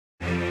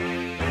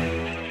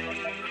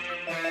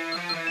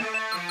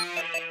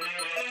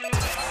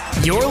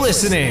You're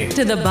listening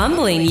to the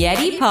Bumbling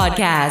Yeti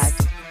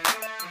Podcast.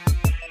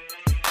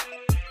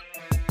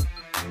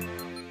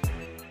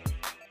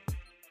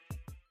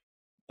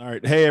 All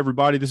right. Hey,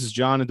 everybody. This is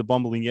John at the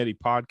Bumbling Yeti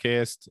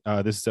Podcast.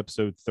 This is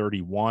episode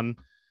 31.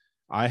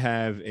 I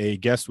have a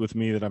guest with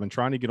me that I've been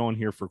trying to get on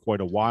here for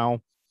quite a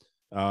while.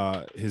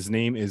 His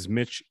name is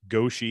Mitch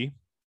Gosche.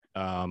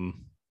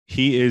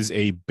 He is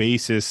a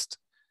bassist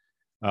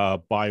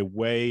by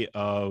way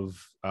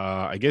of,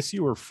 I guess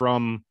you were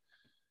from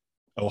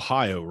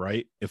Ohio,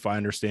 right? If I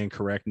understand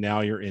correct.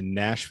 Now you're in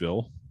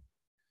Nashville.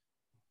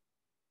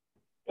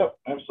 Yep,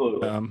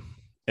 absolutely.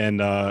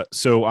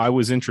 So I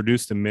was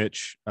introduced to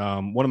Mitch,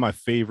 one of my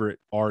favorite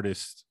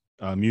artists,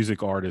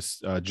 music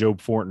artists, Job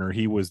Fortner.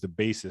 He was the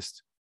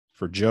bassist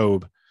for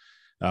Job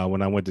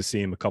when I went to see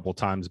him a couple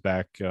times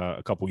back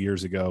a couple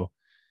years ago,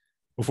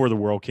 before the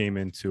world came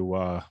into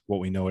what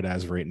we know it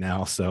as right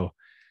now. So,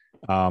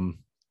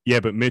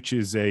 but Mitch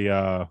is he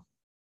has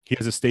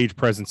a stage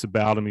presence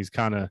about him.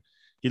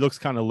 He looks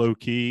kind of low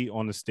key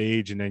on the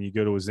stage, and then you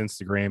go to his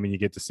Instagram and you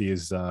get to see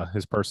his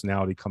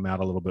personality come out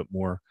a little bit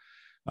more.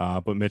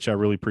 But Mitch, I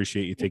really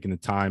appreciate you taking the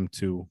time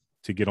to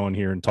get on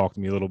here and talk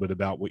to me a little bit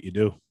about what you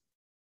do.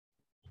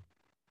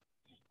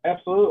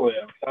 Absolutely.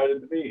 I'm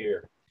excited to be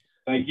here.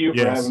 Thank you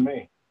for having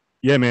me.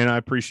 Yeah, man, I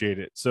appreciate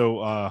it.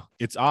 So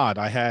it's odd.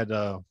 I had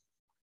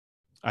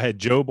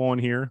Job on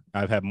here.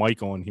 I've had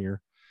Mike on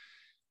here,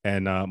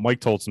 and Mike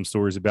told some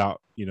stories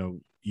about,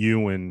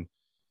 you and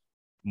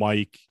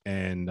Mike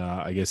and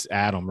I guess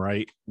Adam,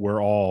 right? You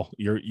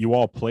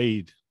all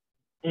played.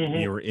 Mm-hmm.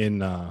 You were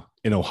in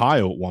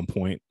Ohio at one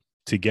point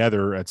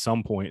together at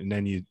some point, and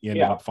then you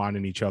ended up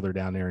finding each other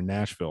down there in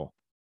Nashville.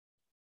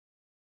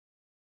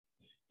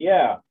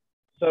 Yeah.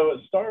 So it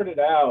started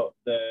out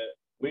that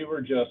we were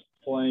just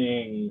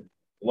playing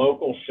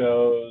local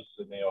shows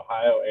in the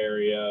Ohio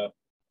area.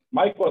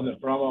 Mike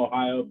wasn't from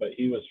Ohio, but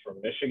he was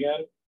from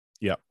Michigan.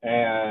 Yeah.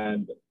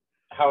 And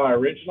how I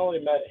originally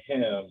met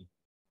him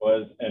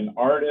was an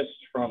artist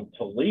from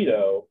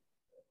Toledo,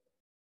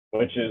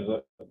 which is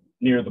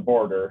near the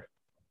border,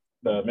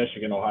 the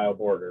Michigan-Ohio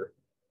border.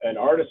 An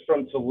artist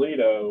from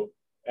Toledo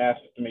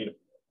asked me to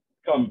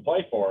come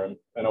play for him,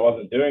 and I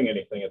wasn't doing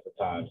anything at the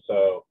time.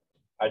 So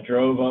I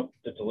drove up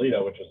to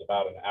Toledo, which was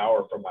about an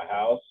hour from my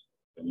house.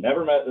 I'd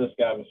never met this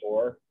guy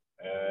before,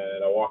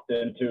 and I walked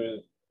into his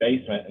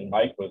basement, and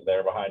Mike was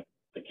there behind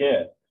the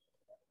kit.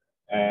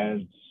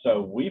 And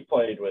so we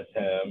played with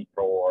him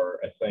for,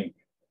 I think,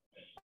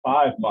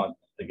 5 months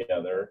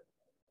together,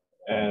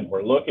 and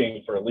we're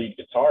looking for a lead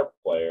guitar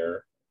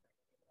player.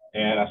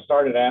 And I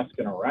started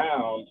asking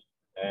around,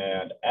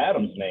 and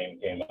Adam's name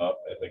came up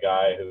as a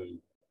guy who,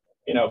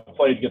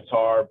 played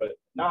guitar, but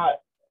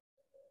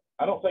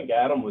I don't think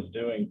Adam was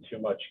doing too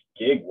much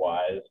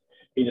gig-wise.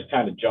 He just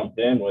kind of jumped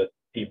in with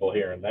people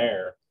here and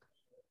there.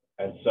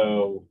 And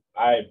so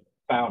I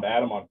found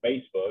Adam on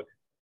Facebook,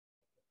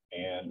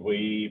 and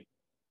we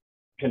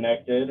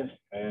connected,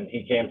 and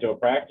he came to a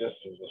practice.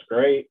 It was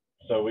great.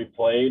 So we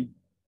played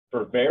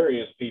for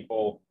various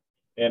people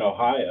in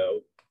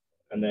Ohio,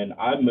 and then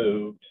I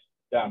moved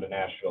down to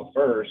Nashville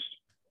first.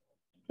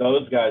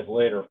 Those guys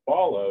later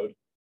followed,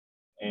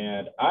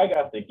 and I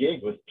got the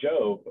gig with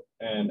Job.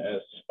 And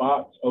as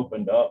spots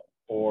opened up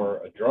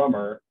for a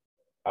drummer,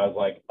 I was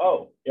like,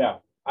 "Oh yeah,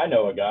 I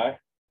know a guy.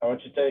 How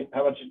about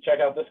you check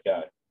out this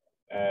guy?"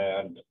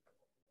 And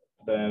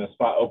then a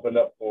spot opened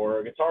up for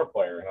a guitar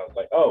player, and I was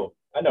like, "Oh,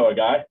 I know a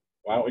guy.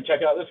 Why don't we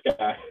check out this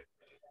guy?"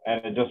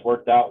 And it just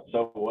worked out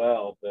so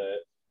well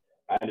that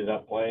I ended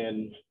up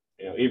playing,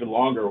 even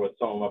longer with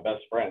some of my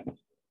best friends.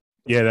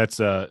 Yeah, that's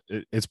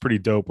it's pretty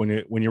dope when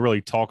you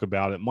really talk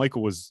about it.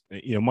 Michael was,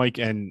 Mike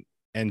and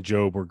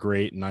Job were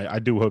great, and I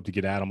do hope to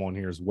get Adam on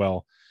here as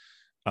well.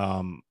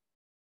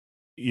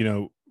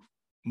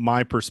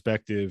 My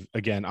perspective,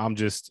 again, I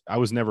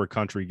was never a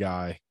country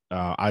guy.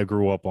 I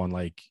grew up on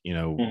late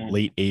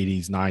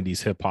 80s,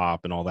 90s hip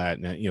hop and all that,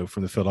 and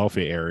from the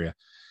Philadelphia area.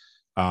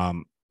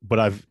 But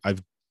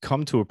I've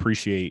come to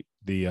appreciate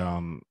the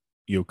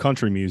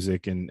country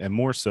music and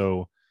more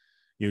so,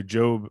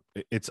 Job.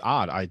 It's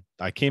odd.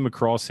 I came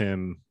across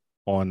him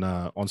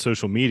on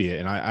social media,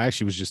 and I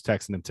actually was just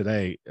texting him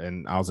today,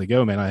 and I was like,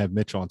 "Oh man, I have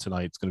Mitch on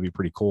tonight. It's going to be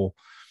pretty cool."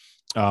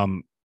 But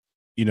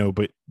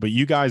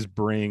you guys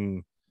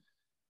bring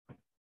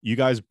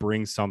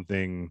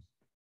something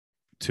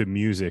to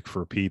music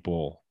for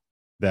people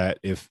that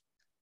if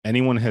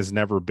anyone has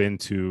never been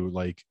to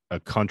like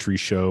a country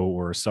show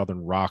or a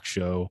Southern rock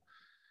show,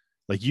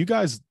 like you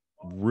guys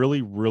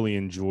really, really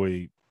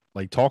enjoy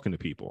like talking to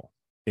people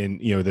and,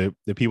 the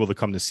people that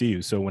come to see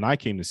you. So when I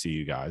came to see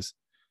you guys,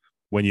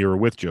 when you were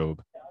with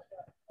Job,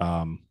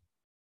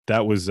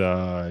 that was,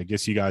 I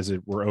guess you guys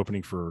were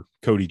opening for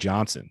Cody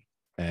Johnson.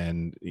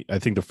 And I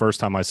think the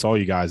first time I saw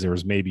you guys, there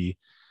was maybe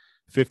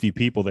 50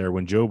 people there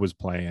when Job was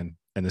playing.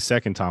 And the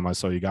second time I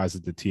saw you guys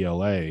at the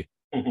TLA,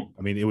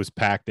 I mean, it was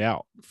packed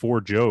out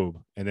for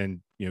Job. And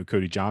then,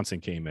 Cody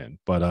Johnson came in.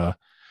 But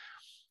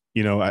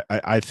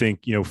I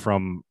think,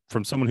 from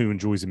someone who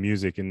enjoys the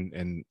music,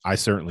 and I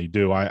certainly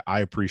do, I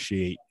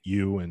appreciate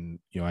you. And,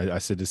 I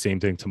said the same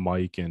thing to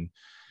Mike, and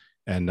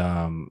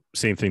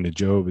same thing to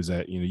Job, is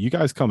that, you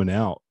guys coming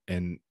out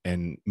and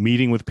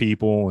meeting with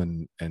people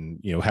and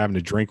having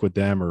a drink with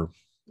them,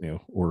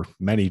 or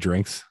many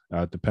drinks,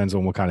 depends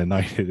on what kind of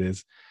night it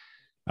is.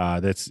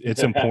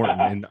 It's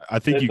important. And I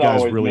think you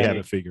guys really have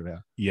it figured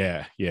out.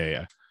 Yeah.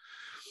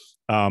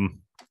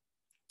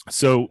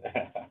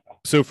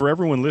 So for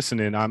everyone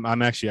listening,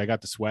 I'm actually, I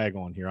got the swag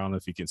on here. I don't know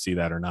if you can see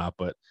that or not,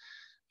 but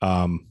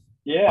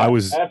yeah, I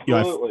was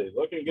absolutely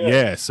looking good.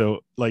 Yeah.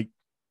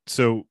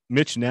 So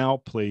Mitch now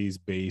plays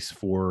bass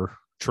for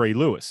Trey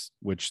Lewis,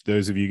 which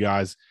those of you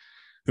guys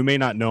who may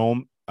not know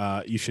him,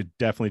 you should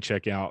definitely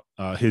check out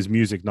his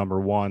music. Number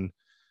one,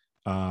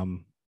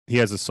 he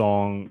has a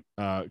song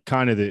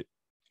kind of that,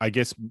 I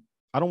guess,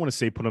 I don't want to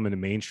say put him in the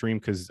mainstream,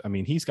 because I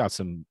mean, he's got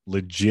some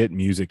legit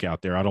music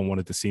out there. I don't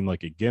want it to seem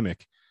like a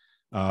gimmick.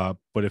 But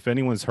if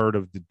anyone's heard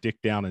of the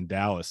Dick Down in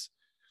Dallas,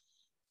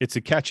 it's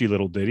a catchy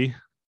little ditty,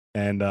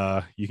 and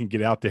you can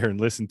get out there and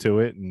listen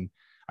to it. And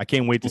I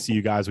can't wait to see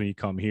you guys when you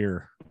come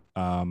here.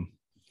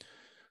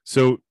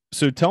 So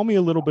tell me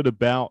a little bit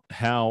about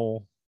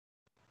how,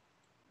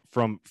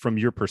 from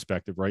your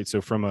perspective, right? So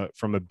from a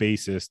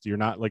bassist, you're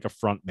not like a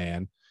front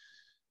man.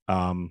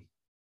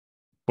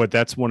 But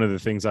that's one of the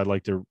things I'd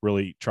like to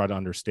really try to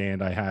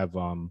understand. I have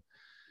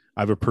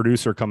a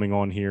producer coming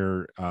on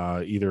here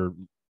either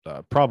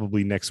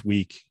probably next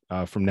week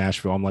from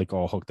Nashville. I'm like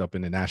all hooked up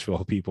into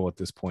Nashville people at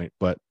this point.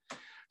 But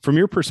from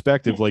your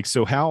perspective, like,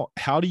 so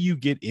how do you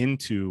get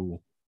into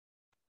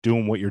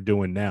doing what you're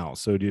doing now?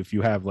 So if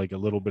you have like a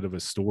little bit of a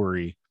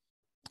story,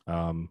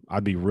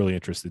 I'd be really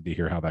interested to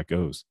hear how that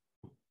goes.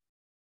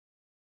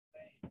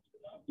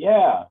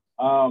 Yeah.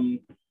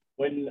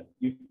 When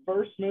you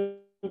first move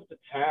to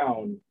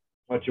town,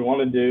 what you want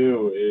to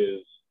do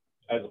is,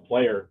 as a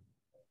player,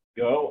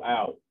 go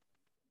out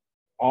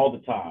all the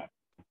time.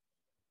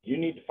 You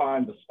need to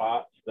find the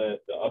spots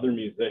that the other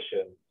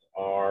musicians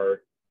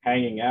are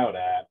hanging out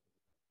at,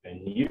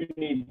 and you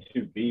need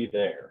to be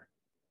there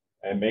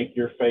and make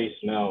your face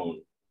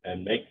known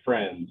and make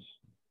friends,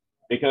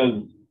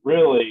 because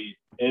really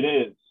it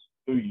is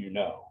who you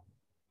know.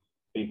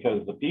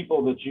 Because the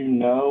people that you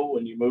know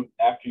when you move,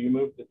 after you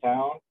move to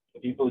town,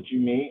 the people that you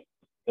meet,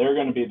 they're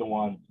going to be the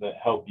ones that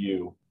help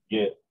you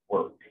get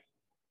work.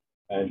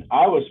 And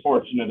I was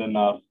fortunate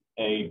enough,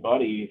 a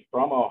buddy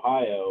from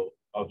Ohio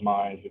of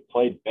mine who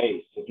played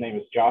bass, his name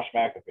is Josh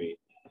McAfee.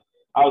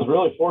 I was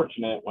really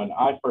fortunate when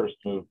I first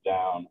moved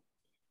down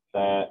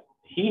that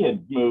he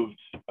had moved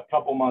a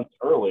couple months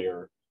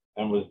earlier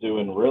and was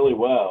doing really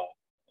well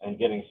and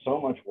getting so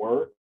much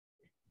work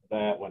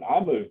that when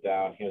I moved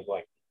down, he was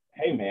like,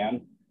 "Hey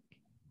man,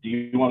 do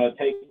you want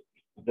to take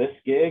this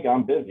gig?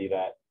 I'm busy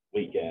that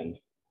weekend."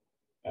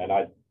 And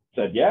I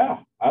said, "Yeah,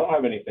 I don't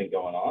have anything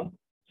going on."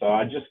 So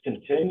I just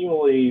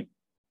continually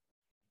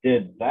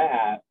did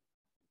that.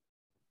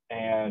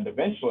 And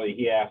eventually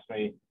he asked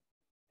me,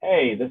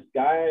 "Hey, this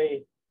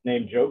guy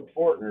named Joe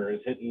Fortner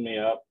is hitting me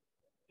up,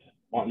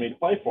 wanting me to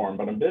play for him,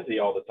 but I'm busy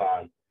all the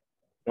time.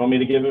 You want me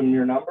to give him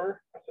your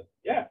number?" I said,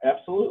 "Yeah,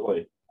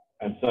 absolutely."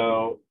 And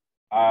so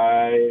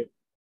I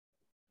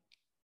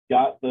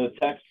got the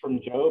text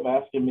from Job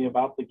asking me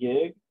about the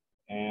gig,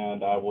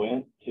 and I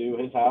went to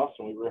his house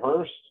and we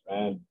rehearsed,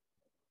 and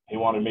he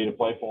wanted me to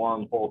play for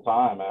him full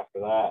time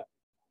after that.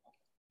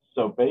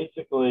 So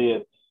basically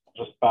it's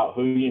just about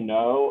who you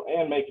know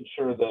and making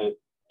sure that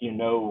you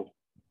know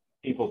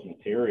people's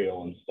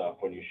material and stuff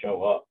when you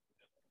show up.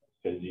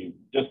 Because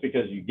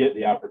because you get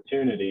the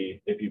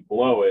opportunity, if you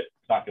blow it,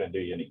 it's not going to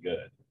do you any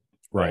good.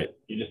 Right. But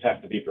you just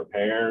have to be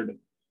prepared.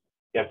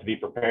 You have to be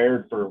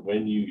prepared for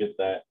when you get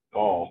that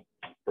call,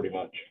 pretty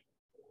much.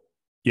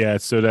 Yeah.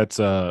 So that's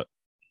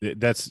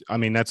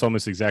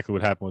almost exactly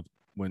what happened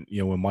with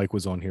when Mike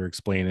was on here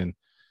explaining.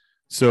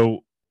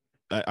 So,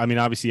 I mean,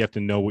 obviously you have to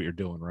know what you're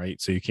doing,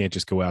 right? So you can't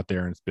just go out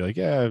there and be like,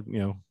 "Yeah,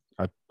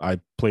 I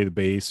play the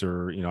bass,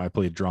 or, I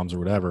play drums or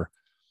whatever."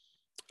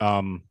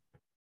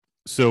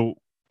 So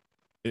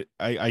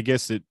I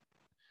guess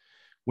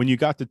when you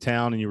got to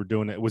town and you were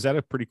doing it, was that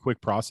a pretty quick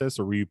process,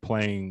 or were you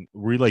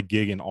like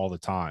gigging all the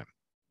time?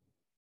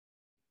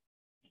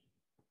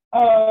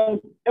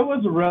 It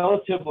was a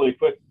relatively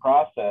quick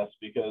process,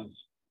 because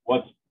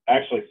what's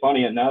actually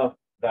funny enough,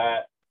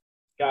 that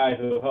guy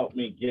who helped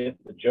me get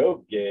the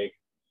Job gig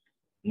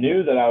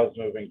knew that I was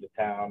moving to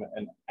town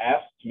and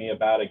asked me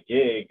about a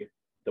gig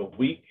the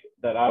week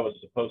that I was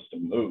supposed to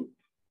move.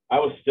 I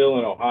was still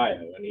in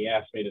Ohio, and he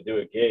asked me to do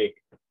a gig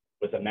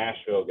with a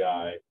Nashville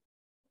guy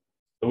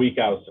the week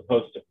I was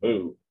supposed to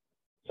move.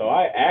 So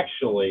I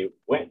actually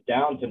went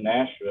down to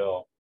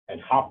Nashville and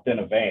hopped in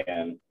a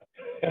van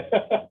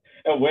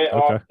and went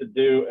off to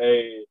do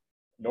a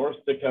North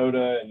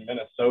Dakota and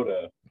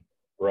Minnesota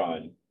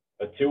run,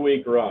 a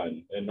 2-week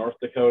run in North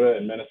Dakota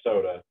and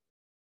Minnesota,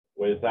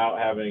 without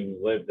having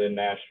lived in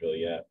Nashville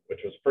yet, which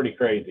was pretty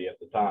crazy at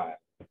the time.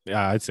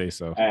 Yeah, I'd say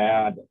so.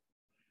 And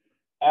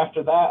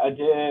after that, I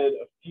did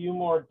a few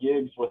more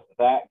gigs with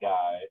that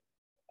guy.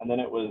 And then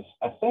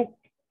I think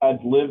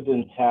I'd lived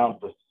in town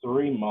for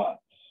 3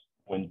 months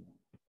when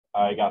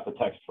I got the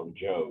text from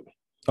Job.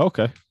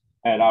 Okay.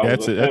 And I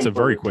was that's a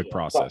very quick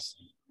process.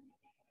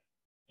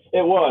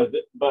 It was,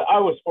 but I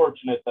was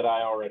fortunate that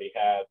I already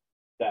had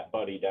that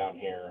buddy down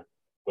here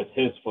with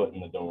his foot in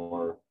the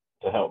door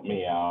to help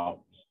me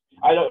out.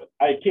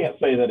 I can't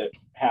say that it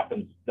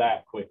happens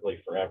that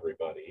quickly for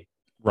everybody.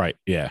 Right.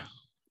 Yeah.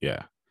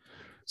 Yeah.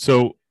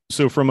 So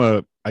from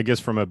a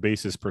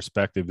bassist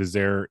perspective, is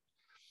there,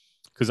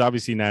 because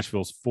obviously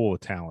Nashville's full of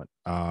talent.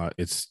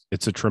 It's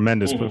a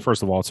tremendous, but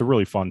first of all, it's a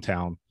really fun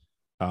town.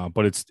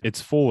 But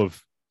it's full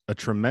of a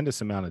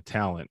tremendous amount of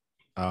talent.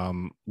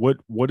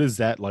 What is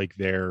that like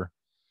there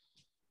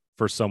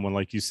for someone,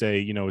 like you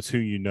say, it's who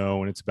you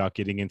know, and it's about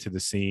getting into the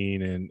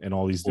scene and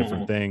all these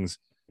different things.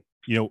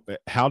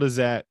 How is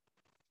that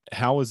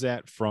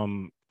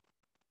from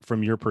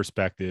your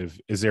perspective?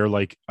 Is there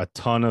like a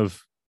ton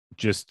of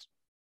just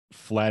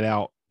flat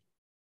out,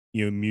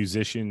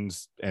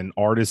 musicians and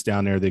artists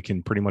down there that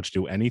can pretty much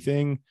do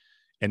anything?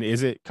 And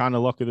is it kind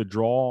of luck of the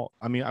draw?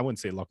 I mean, I wouldn't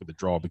say luck of the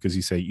draw, because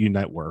you say you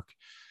network.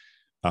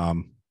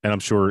 And I'm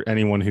sure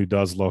anyone who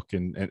does look,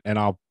 and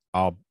I'll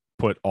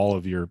put all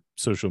of your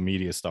social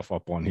media stuff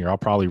up on here. I'll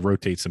probably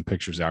rotate some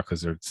pictures out,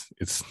 because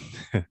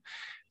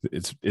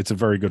it's a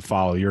very good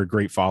follow. You're a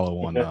great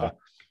follow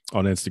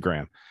on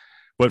Instagram.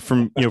 But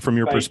from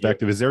your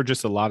perspective, is there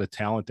just a lot of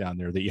talent down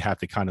there that you have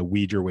to kind of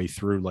weed your way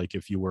through, like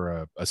if you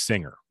were a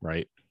singer,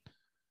 right?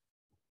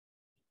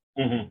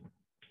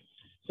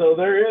 So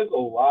there is a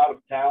lot of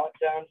talent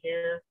down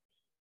here.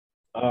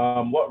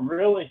 What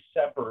really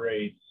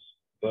separates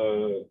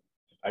the,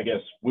 I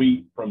guess,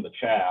 wheat from the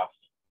chaff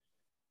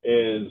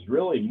is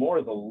really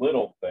more the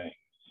little things.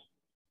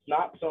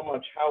 Not so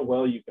much how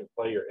well you can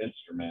play your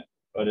instrument,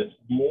 but it's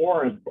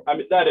more, I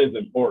mean, that is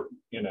important.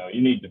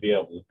 You need to be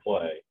able to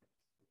play,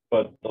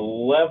 but the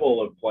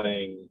level of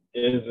playing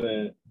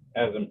isn't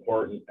as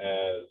important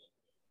as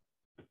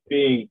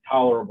being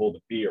tolerable to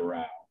be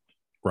around.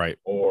 Right.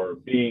 Or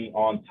being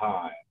on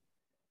time,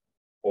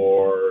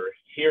 or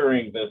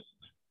hearing this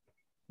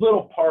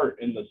little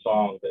part in the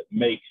song that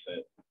makes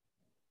it,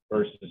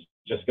 versus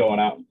just going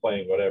out and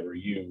playing whatever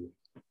you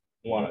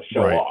want to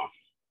show off.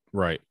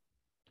 Right.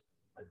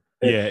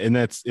 Yeah. And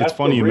it's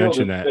funny you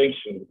mention that.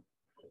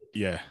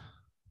 Yeah.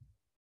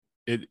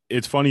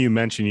 It's funny you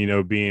mention,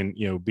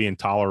 being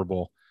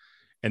tolerable.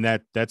 And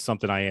that's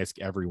something I ask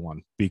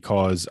everyone,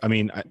 because I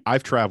mean,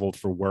 I've traveled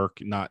for work,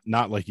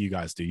 not like you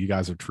guys do. You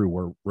guys are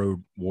true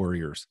road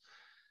warriors.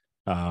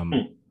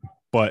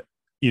 But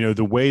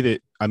the way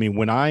that, I mean,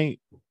 when I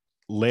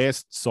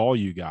last saw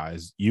you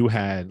guys, you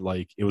had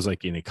it was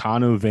like an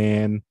econo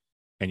van,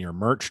 and your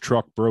merch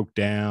truck broke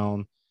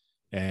down,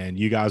 and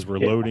you guys were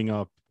loading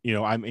up.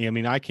 I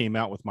mean, I came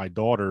out with my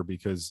daughter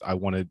because I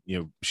wanted,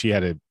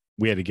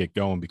 we had to get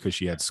going because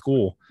she had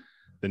school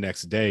the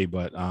next day,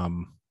 but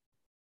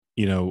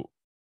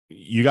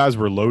you guys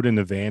were loading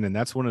the van, and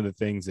that's one of the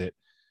things that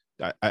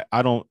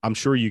I'm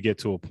sure you get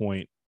to a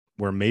point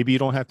where maybe you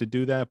don't have to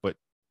do that, but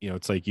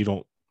it's like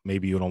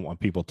maybe you don't want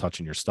people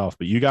touching your stuff,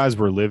 but you guys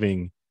were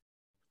living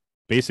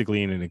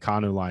basically in an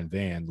Econoline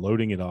van,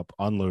 loading it up,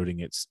 unloading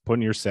it,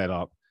 putting your set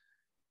up,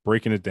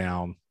 breaking it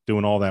down,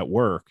 doing all that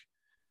work.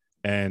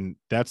 And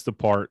that's the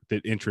part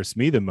that interests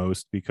me the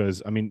most,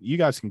 because I mean, you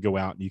guys can go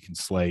out and you can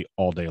slay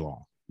all day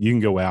long. You can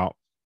go out,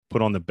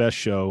 put on the best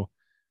show,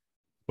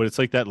 but it's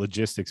like that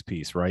logistics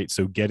piece, right?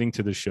 So getting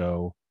to the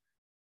show,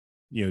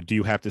 do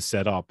you have to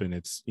set up? And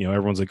it's,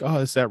 everyone's like,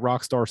 oh, it's that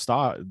rock star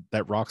style,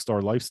 that rock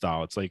star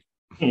lifestyle. It's like,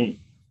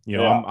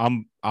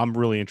 I'm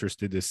really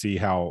interested to see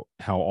how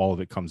all of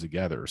it comes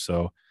together.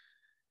 So,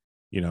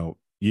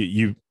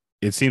 you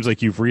it seems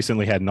like you've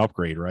recently had an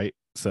upgrade, right?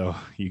 So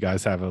you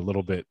guys have a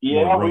little bit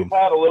more room. We've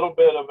had a little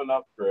bit of an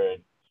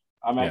upgrade.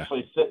 I'm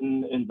actually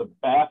sitting in the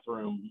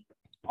bathroom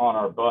on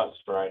our bus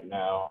right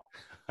now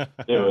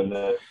doing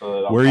this.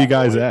 So where are you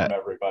guys at?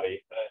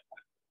 Everybody.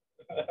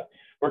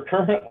 We're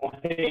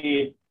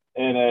currently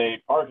in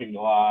a parking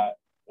lot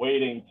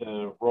waiting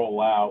to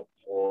roll out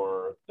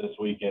for this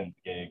weekend's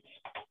gigs.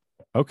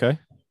 Okay.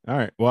 All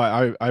right.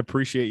 Well, I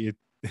appreciate you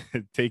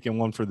taking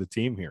one for the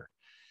team here.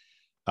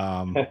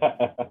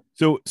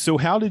 So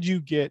how did you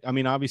get, I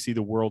mean, obviously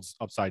the world's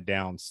upside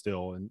down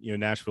still, and,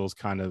 Nashville's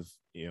kind of,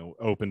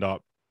 opened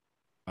up,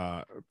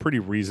 pretty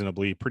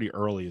reasonably, pretty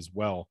early as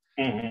well.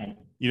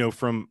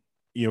 From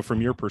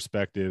your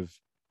perspective,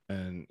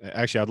 and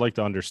actually I'd like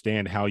to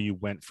understand how you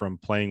went from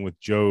playing with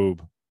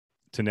Job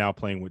to now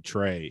playing with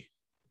Trey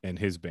and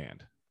his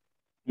band.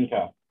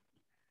 Okay.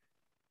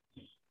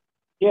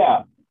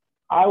 Yeah,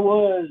 I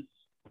was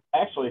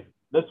actually,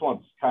 this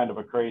one's kind of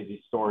a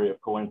crazy story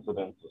of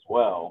coincidence as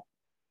well.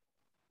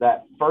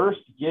 That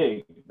first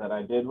gig that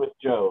I did with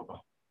Job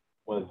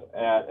was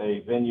at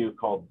a venue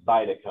called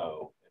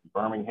Zydeco in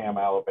Birmingham,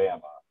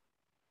 Alabama.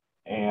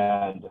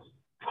 And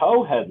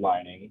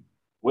co-headlining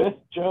with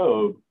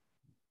Job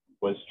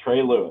was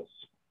Trey Lewis.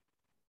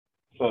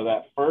 So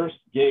that first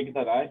gig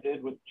that I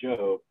did with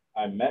Job,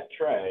 I met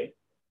Trey,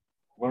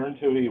 learned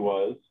who he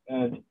was,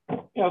 and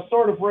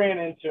sort of ran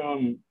into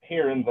him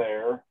here and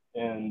there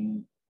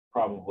in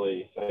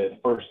probably say the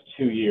first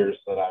 2 years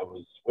that I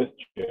was with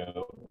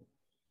Joe.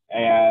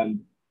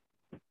 And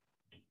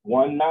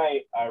one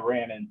night I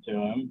ran into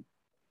him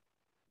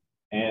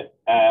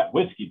at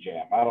Whiskey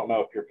Jam. I don't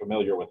know if you're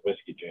familiar with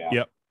Whiskey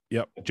Jam.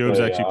 Yep. Joe's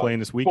actually playing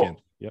this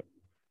weekend. Yep.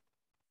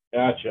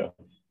 Gotcha.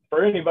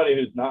 For anybody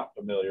who's not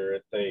familiar,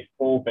 it's a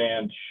full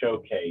band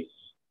showcase.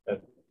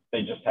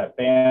 They just have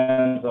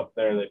bands up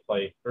there. They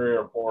play 3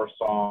 or 4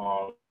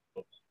 songs,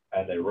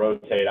 and they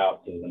rotate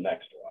out to the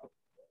next one.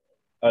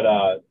 But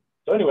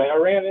so anyway, I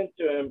ran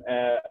into him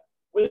at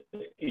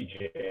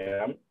Whiskey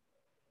Jam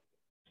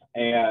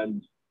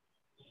and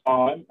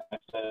saw him. I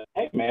said,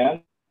 "Hey,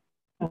 man,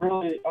 I'm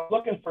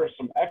looking for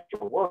some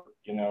extra work,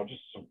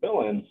 just some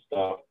fill-in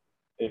stuff.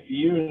 If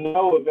you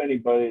know of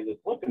anybody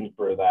that's looking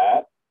for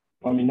that,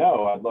 let me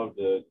know. I'd love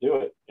to do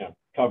it,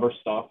 cover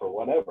stuff or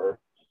whatever."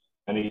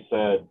 And he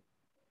said,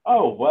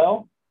 "Oh,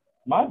 well,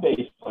 my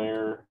bass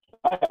player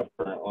I have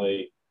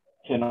currently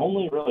can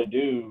only really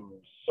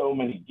do so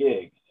many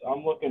gigs.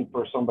 I'm looking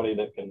for somebody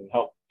that can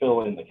help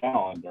fill in the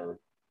calendar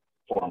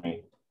for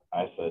me."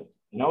 I said,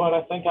 "You know what?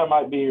 I think I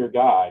might be your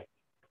guy."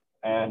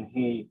 And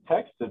he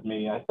texted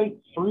me, I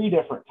think 3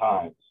 different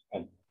times.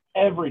 And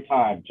every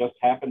time just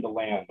happened to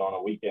land on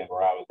a weekend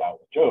where I was out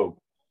with Joe.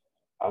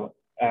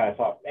 And I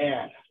thought,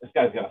 man, this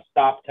guy's going to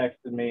stop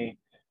texting me.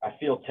 I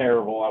feel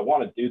terrible. I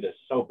want to do this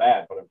so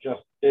bad, but I'm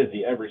just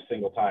busy every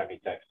single time he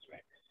texts me.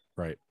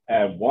 Right.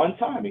 And one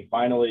time he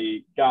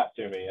finally got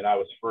to me and I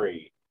was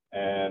free.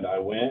 And I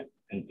went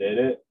and did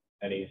it.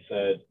 And he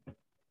said,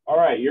 "All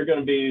right, you're going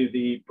to be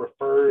the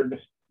preferred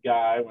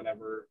guy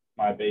whenever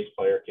my bass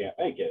player can't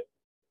make it,"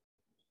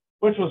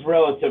 which was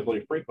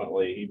relatively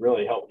frequently. He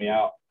really helped me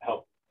out,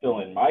 helped fill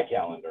in my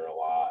calendar a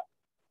lot.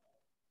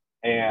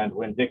 And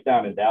when Dick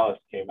Down in Dallas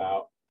came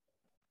out,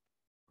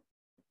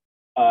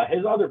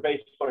 his other bass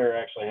player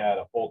actually had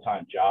a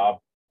full-time job.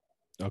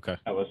 Okay.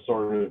 I was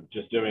sort of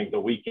just doing the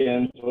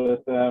weekends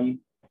with them.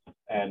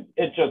 And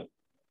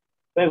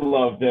they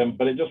loved him,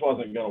 but it just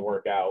wasn't going to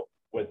work out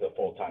with the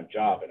full-time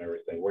job and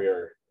everything. We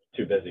were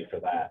too busy for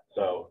that.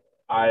 So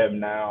I am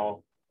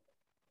now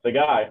the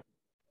guy.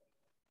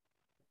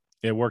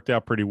 It worked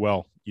out pretty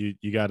well. You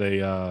got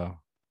you're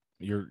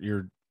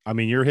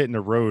hitting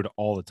the road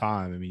all the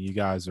time. I mean, you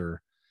guys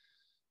are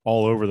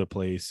all over the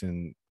place.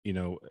 And,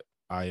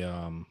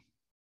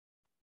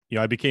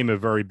 I became a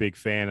very big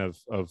fan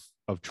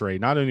of Trey,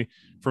 not only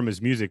from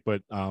his music,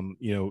 but,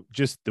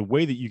 just the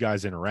way that you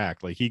guys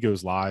interact. Like, he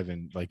goes live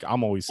and, like,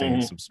 I'm always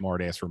saying some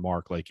smart ass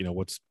remark, like,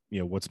 what's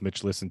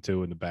Mitch listened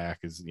to in the back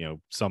is,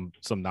 some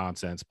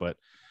nonsense, but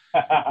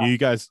you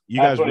guys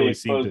really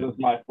seem to.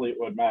 My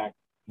Fleetwood Mac.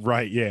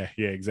 Right. Yeah,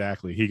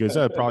 exactly. He goes,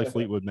 probably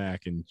Fleetwood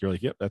Mac. And you're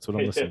like, yep, that's what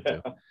I'm listening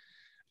to.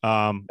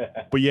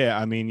 But yeah,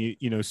 I mean,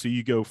 so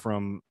you go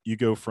from,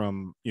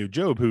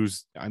 Job,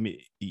 who's, I mean,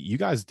 you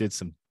guys did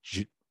some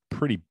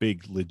pretty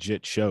big,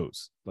 legit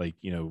shows, like,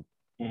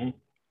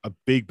 a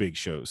big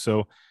show.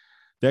 So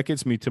that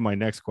gets me to my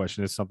next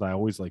question. It's something I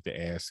always like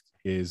to ask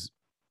is,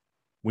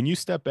 when you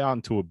step out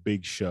into a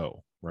big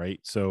show, right?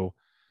 So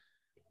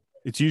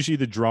it's usually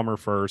the drummer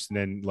first, and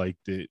then like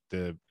the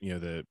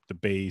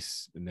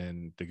bass, and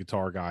then the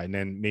guitar guy, and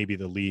then maybe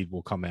the lead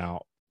will come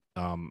out.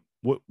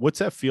 What's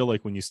that feel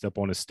like when you step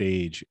on a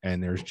stage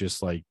and there's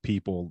just like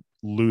people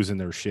losing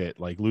their shit,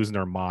 like losing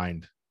their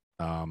mind?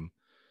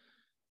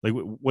 Like,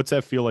 what's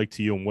that feel like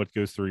to you, and what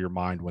goes through your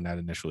mind when that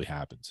initially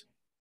happens?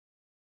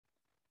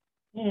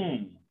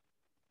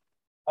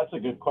 That's a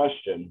good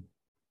question.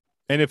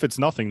 And if it's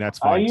nothing, that's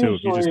fine too.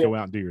 If you just go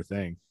out and do your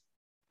thing.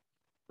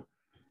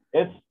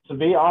 It's, to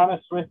be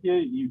honest with you,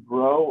 you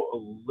grow a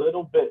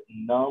little bit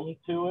numb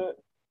to it,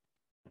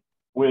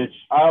 which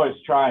I always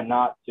try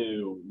not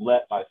to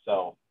let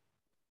myself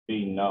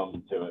be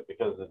numb to it,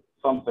 because it's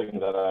something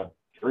that I've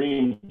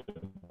dreamed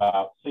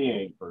about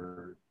seeing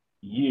for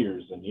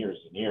years and years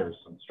and years,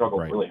 and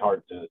struggled really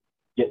hard to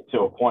get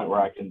to a point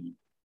where I can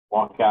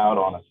walk out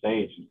on a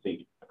stage and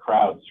see a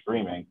crowd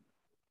screaming.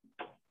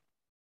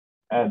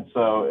 And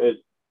so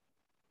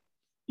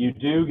you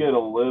do get a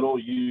little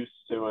used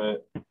to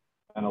it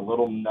and a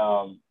little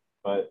numb,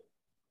 but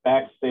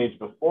backstage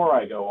before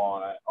I go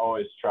on, I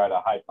always try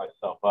to hype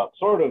myself up,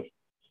 sort of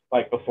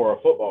like before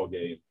a football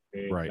game.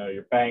 Right.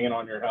 You're banging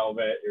on your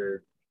helmet,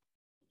 you're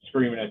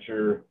screaming at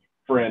your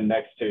friend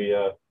next to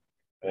you,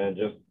 and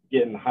just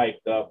getting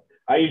hyped up.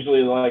 I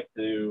usually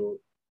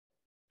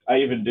I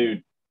even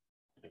do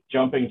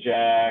jumping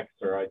jacks,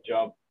 or I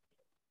jump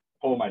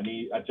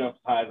as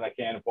high as I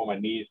can and pull my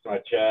knees to my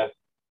chest,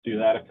 do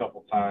that a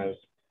couple times,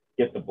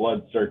 get the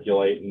blood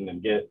circulating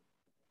and get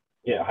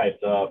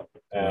hyped up.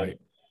 And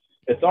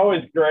it's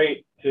always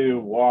great to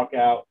walk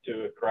out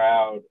to a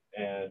crowd,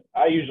 and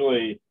I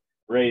usually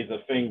raise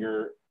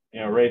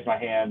my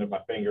hand and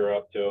my finger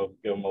up to them,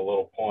 give them a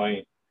little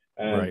point.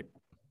 And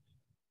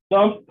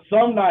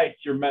some nights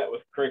you're met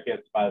with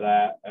crickets by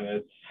that, and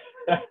it's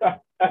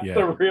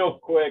a real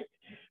quick,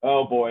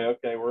 oh boy,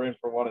 okay, we're in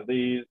for one of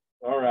these.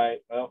 All right,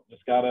 well,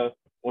 just gotta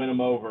win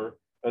them over.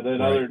 But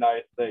then other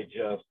nights they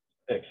just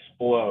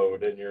explode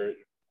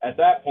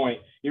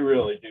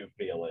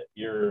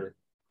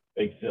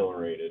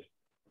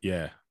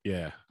Yeah.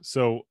 Yeah.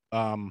 So,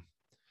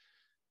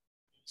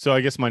 so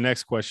I guess my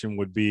next question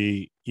would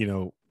be,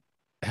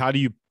 how do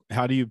you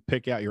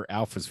pick out your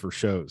outfits for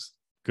shows?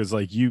 Because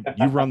like you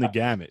run the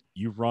gamut.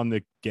 You run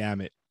the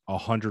gamut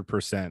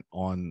 100%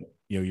 on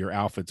your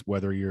outfits,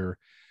 whether you're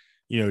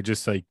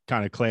just like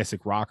kind of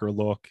classic rocker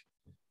look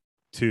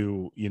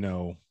to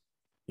the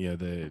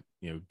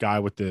guy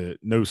with the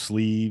no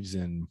sleeves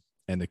and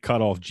the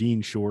cut off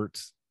jean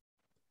shorts.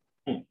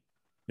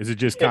 Is it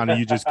just kind of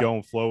you just go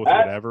and flow with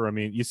whatever? I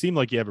mean, you seem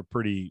like you have a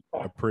pretty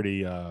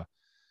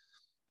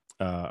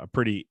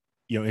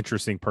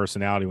interesting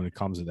personality when it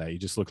comes to that. You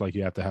just look like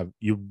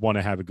you want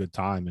to have a good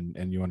time,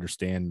 and you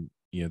understand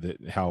that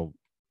how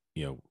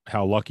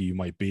lucky you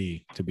might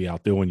be to be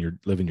out there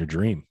living your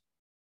dream.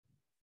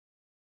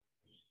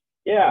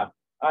 Yeah,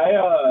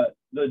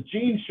 the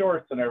jean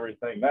shorts and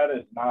everything, that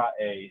is not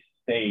a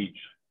stage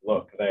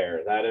look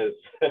there. That is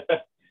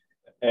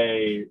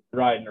a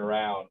riding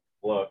around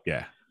look.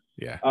 Yeah.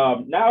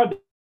 Now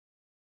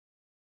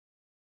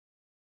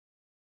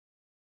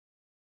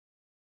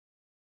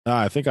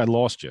I think I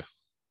lost you.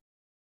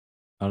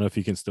 I don't know if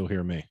you can still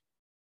hear me.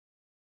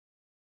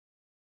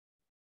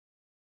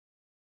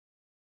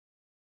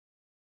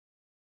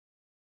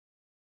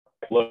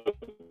 look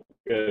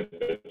good,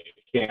 but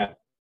you can't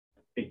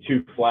be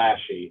too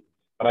flashy.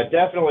 But I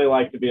definitely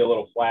like to be a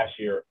little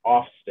flashier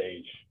off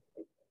stage.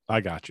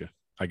 I got you.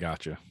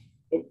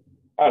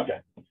 Okay.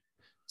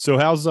 So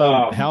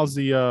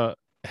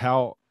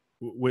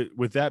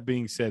with that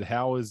being said,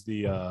 how is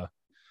the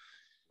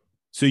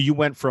so you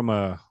went from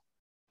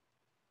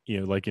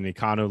like an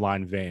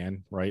Econoline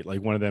van, right?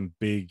 Like one of them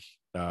big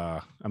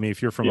I mean,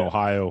 if you're from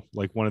Ohio,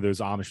 like one of those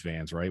Amish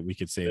vans, right? We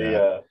could say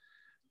that.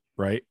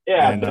 Right?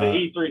 Yeah, and, the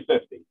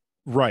E350.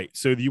 Right.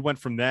 So you went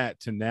from that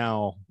to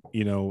now,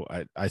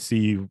 I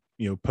see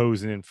you,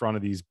 posing in front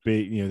of these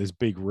big, this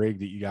big rig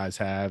that you guys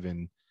have.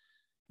 And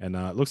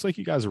it looks like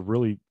you guys are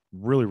really,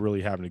 really,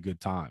 really having a good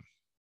time.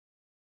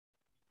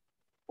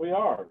 We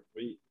are.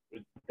 We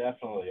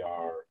definitely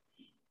are.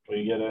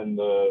 We get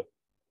into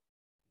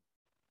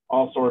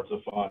all sorts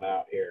of fun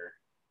out here.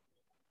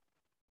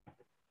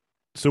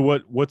 So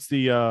what's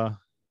the,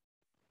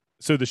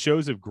 so the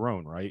shows have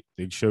grown, right?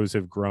 The shows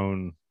have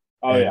grown.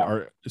 Oh, yeah.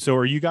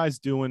 Are you guys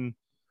doing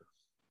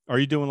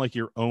like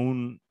your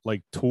own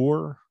like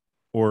tour,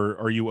 or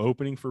are you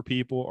opening for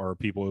people, or are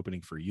people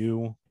opening for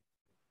you?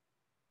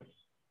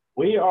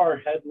 We are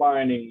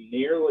headlining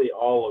nearly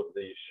all of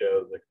these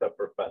shows except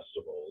for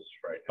festivals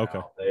right now.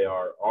 Okay. They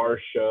are our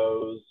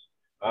shows.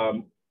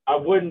 I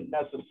wouldn't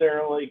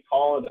necessarily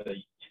call it a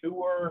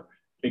tour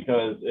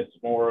because it's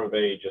more of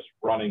a just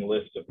running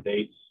list of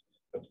dates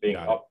that's being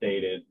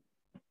updated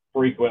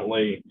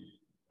frequently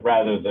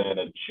rather than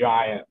a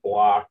giant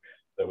block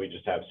that we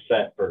just have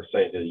set for,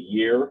 say, the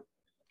year.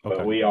 Okay.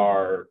 But we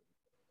are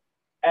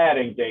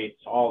adding dates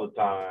all the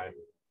time,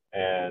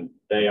 and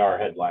they are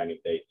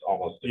headlining dates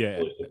almost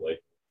exclusively.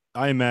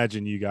 I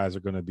imagine you guys are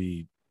going to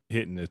be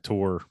hitting a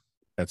tour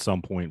at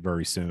some point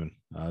very soon,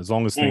 as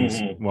long as things,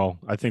 well,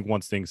 I think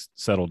once things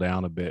settle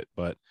down a bit.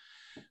 But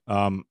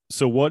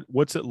so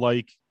what's it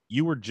like?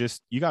 You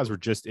guys were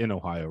just in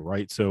Ohio,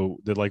 right? So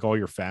did like all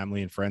your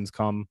family and friends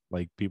come,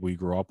 like people you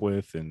grew up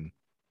with? And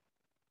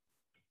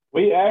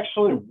we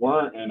actually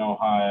weren't in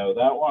Ohio.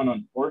 That one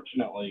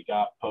unfortunately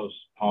got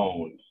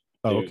postponed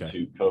due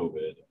to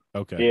COVID.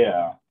 Okay.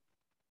 Yeah.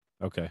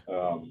 Okay.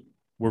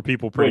 Were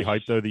people pretty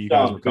hyped though that you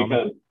guys were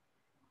coming?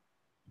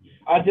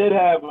 I did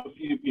have a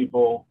few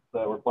people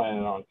that were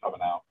planning on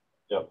coming out.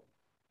 Yep.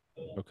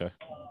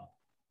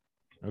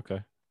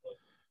 Okay.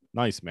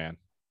 Nice, man.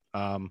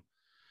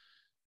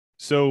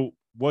 So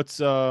what's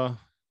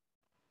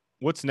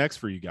next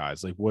for you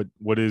guys? Like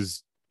what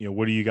is,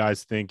 what are you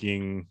guys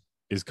thinking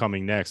is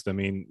coming next? I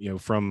mean,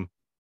 from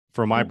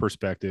my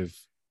perspective,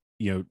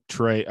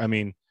 Trey, I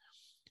mean,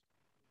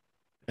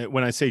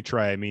 when I say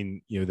Trey, I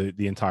mean,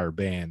 the entire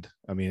band.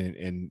 I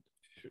mean,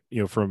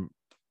 and from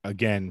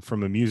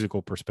a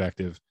musical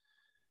perspective,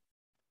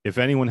 if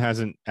anyone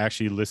hasn't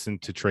actually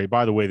listened to Trey,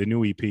 by the way, the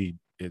new EP,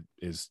 it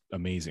is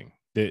amazing.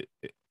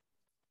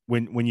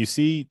 When you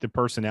see the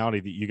personality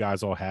that you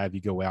guys all have,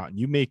 you go out and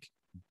you make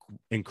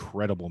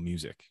incredible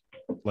music,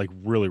 like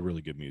really,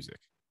 really good music.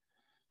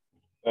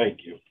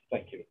 Thank you.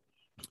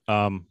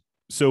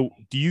 So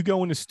do you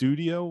go in the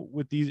studio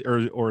with these,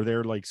 or are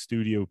there like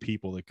studio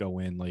people that go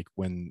in like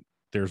when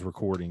there's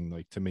recording,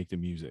 like to make the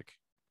music?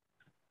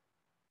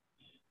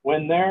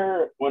 When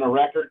a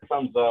record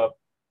comes up,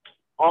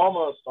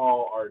 almost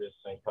all artists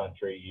in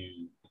country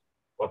use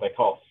what they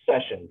call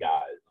session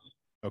guys.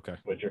 Okay.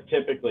 Which are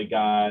typically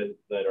guys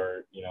that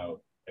are,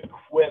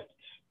 equipped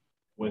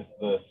with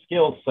the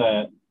skill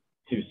set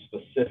to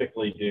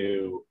specifically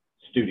do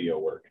studio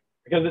work,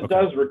 because it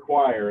does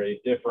require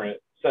a different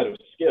set of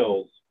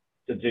skills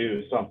to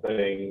do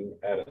something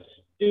at a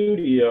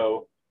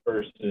studio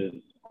versus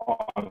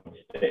on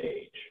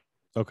stage.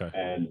 Okay.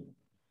 And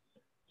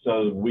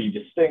so we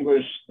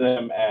distinguish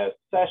them as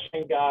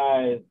session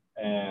guys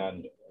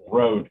and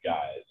road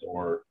guys,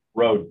 or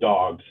road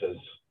dogs, as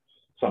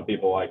some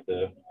people like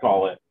to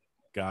call it.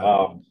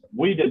 Got it.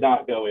 We did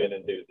not go in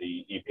and do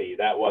the EP.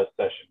 That was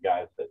session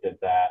guys that did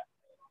that.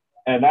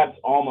 And that's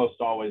almost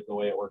always the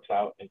way it works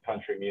out in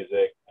country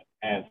music,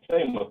 and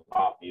same with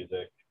pop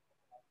music.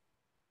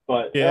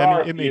 But Yeah, there I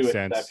are mean, it a few makes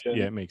sense. exceptions.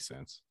 Yeah, it makes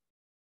sense.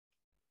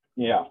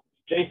 Yeah.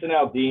 Jason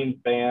Aldean's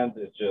band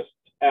is just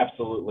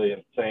absolutely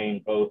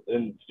insane, both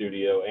in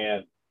studio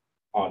and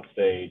on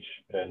stage.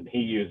 And he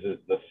uses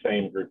the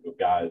same group of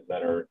guys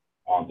that are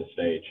on the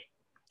stage.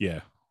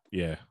 Yeah.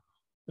 Yeah.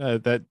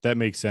 That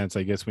makes sense.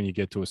 I guess when you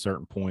get to a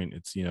certain point,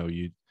 it's,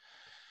 you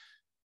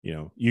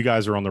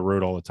guys are on the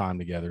road all the time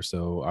together.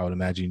 So I would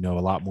imagine you know a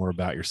lot more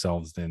about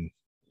yourselves than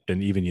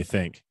even you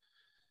think.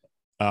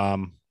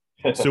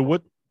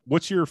 So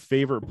what's your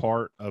favorite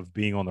part of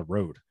being on the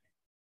road?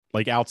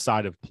 Like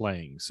outside of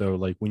playing. So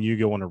like when you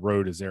go on the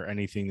road, is there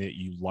anything that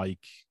you like?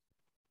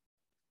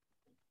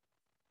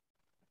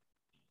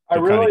 I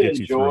really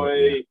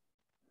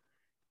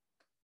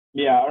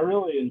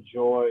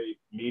enjoy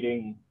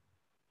meeting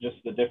just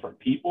the different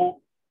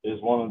people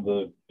is one of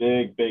the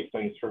big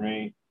things for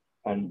me,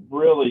 and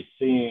really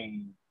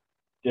seeing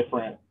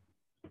different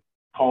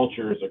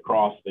cultures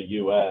across the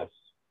U.S.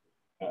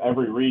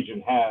 Every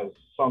region has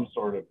some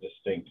sort of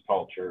distinct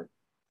culture.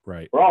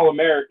 Right. We're all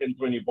Americans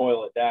when you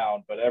boil it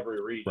down, but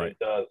every region Right.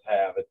 does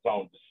have its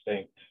own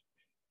distinct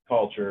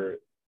culture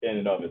in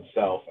and of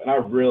itself. And I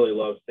really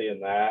love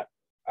seeing that.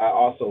 I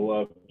also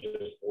love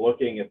just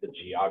looking at the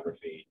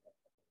geography,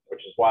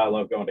 which is why I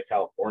love going to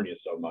California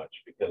so much,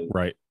 because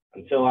Right.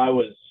 until I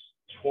was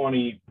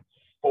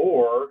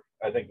 24,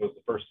 I think was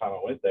the first time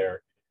I went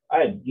there, I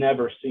had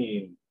never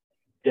seen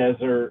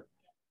desert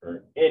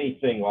or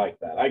anything like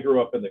that. I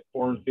grew up in the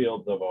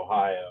cornfields of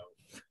Ohio.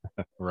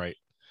 Right.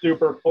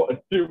 Super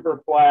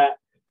flat,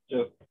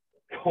 just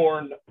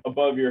corn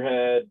above your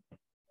head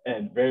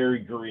and very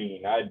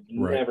green. I'd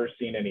never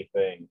seen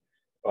anything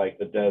like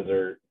the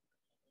desert.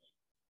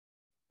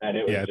 And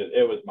it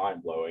was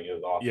mind blowing. It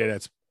was awesome. Yeah,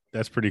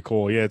 that's pretty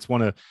cool. Yeah, it's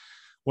one of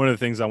the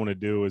things I want to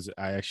do is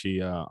I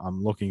actually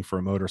I'm looking for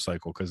a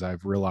motorcycle, because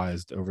I've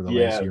realized over the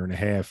last year and a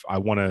half I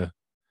want to,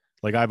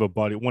 like, I have a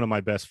buddy, one of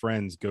my best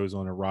friends goes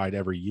on a ride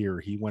every year.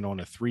 He went on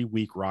a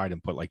 3-week ride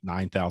and put like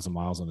 9,000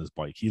 miles on his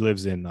bike. He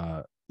lives in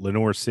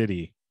Lenoir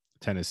City,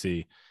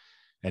 Tennessee,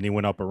 and he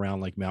went up around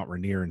like Mount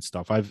Rainier and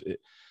stuff.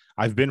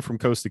 I've been from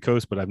coast to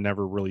coast, but I've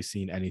never really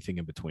seen anything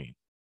in between.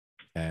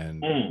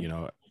 And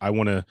I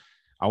want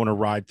to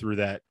ride through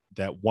that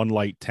one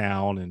light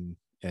town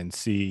and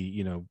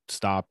see,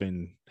 stop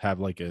and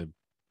have like a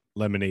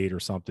lemonade or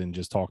something,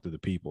 just talk to the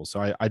people.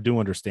 So I do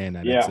understand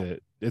that. Yeah.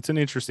 It's an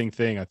interesting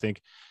thing. I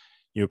think,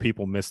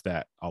 people miss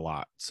that a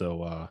lot.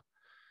 So,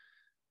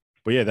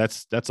 but yeah,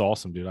 that's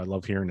awesome, dude. I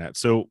love hearing that.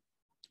 So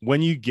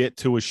when you get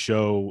to a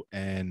show,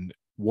 and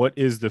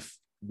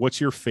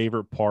what's your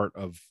favorite part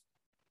of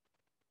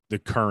the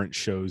current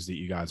shows that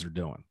you guys are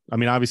doing? I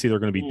mean, obviously they're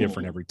going to be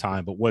different every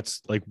time, but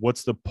what's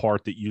the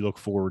part that you look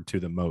forward to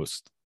the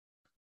most?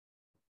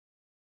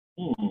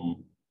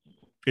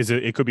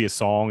 It could be a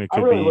song. It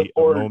could be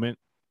a moment.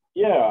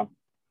 Yeah.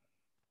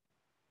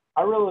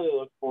 I really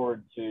look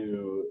forward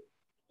to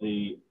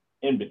the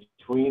in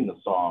between the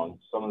songs,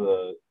 some of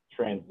the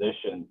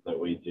transitions that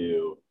we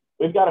do.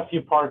 We've got a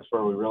few parts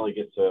where we really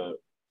get to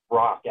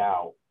rock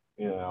out,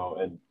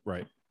 and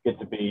get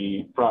to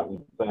be front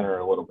and center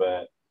a little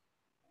bit.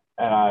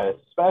 And I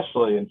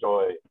especially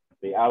enjoy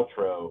the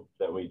outro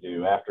that we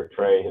do after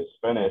Trey has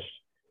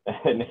finished,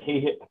 and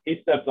he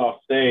steps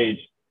off stage,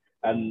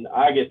 and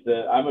I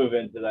move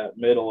into that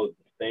middle of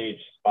the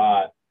stage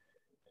spot,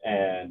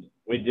 and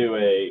we do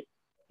a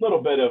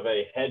little bit of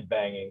a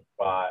headbanging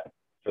spot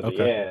for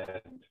the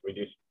end. We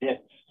do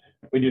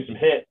some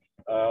hits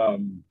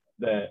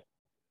that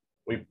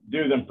we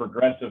do them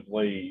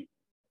progressively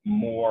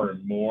more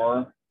and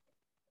more,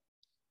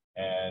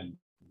 and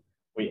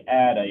we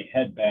add a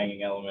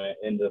headbanging element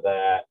into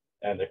that,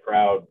 and the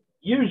crowd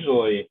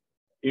usually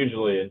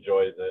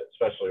enjoys it,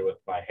 especially with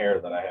my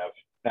hair that I have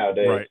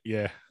nowadays. Right.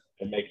 Yeah.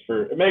 It makes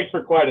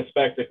for quite a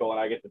spectacle, and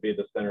I get to be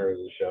the center of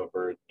the show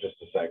for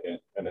just a second,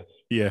 and it's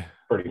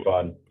pretty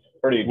fun,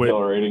 pretty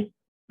exhilarating.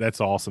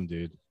 That's awesome,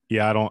 dude.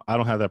 Yeah, I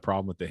don't have that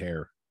problem with the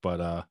hair, but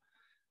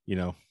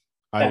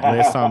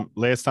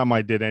last time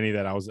I did any of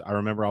that, I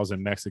remember I was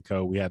in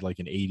Mexico. We had like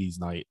an 80s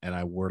night, and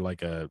I wore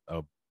like a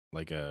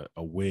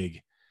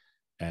wig,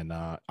 and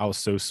I was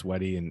so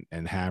sweaty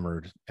and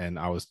hammered, and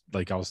I was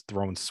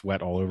throwing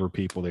sweat all over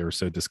people. They were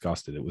so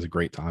disgusted. It was a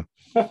great time.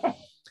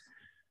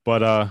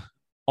 But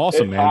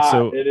awesome, it's man. Hot.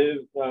 So it is.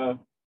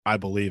 I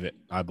believe it.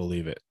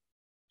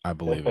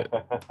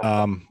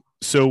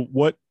 So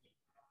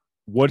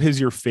what is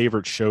your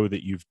favorite show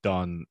that you've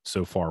done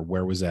so far?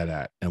 Where was that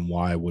at, and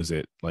why was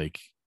it like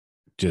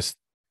just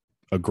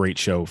a great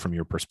show from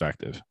your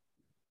perspective?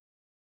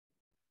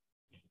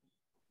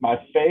 My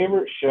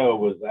favorite show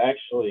was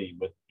actually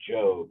with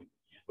Job.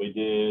 We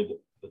did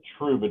the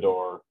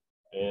Troubadour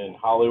in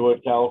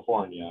Hollywood,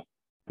 California.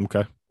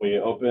 Okay. We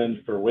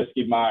opened for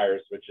Whiskey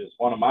Myers, which is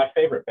one of my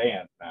favorite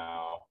bands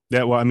now.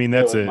 Yeah, well, I mean,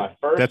 that's a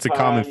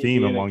common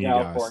theme among you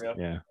guys.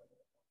 Yeah.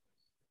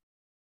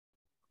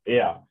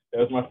 Yeah. It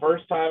was my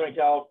first time in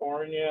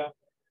California.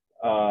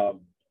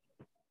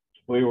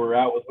 We were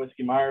out with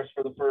Whiskey Myers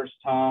for the first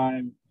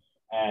time,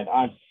 and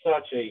I'm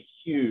such a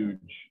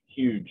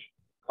huge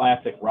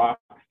classic rock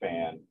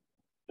fan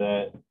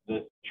that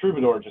the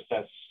Troubadour just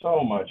has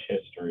so much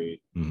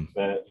history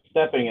that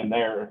stepping in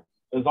there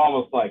is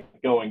almost like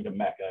going to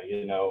Mecca.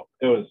 You know,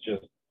 it was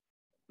just,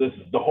 this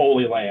is the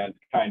Holy Land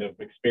kind of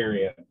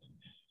experience,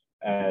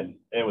 and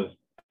it was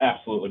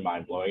absolutely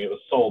mind blowing. It was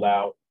sold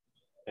out,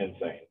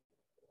 insane.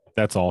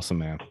 That's awesome,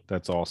 man.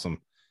 That's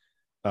awesome.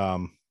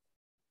 And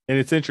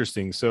it's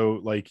interesting.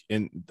 So like,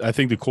 and I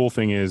think the cool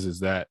thing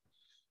is that,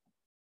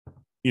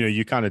 you know,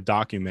 you kind of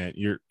document,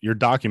 you're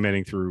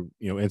documenting through,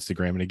 you know,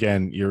 Instagram. And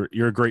again, you're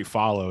a great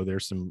follow.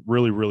 There's some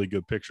really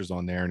good pictures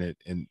on there,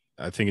 and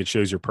I think it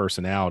shows your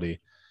personality.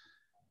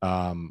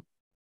 But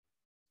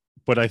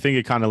I think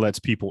it kind of lets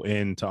people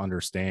in to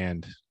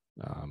understand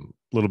a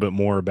little bit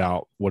more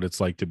about what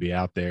it's like to be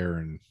out there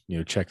and, you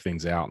know, check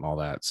things out and all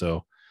that.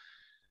 So,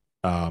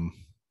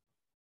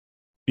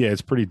 yeah,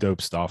 it's pretty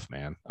dope stuff,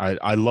 man.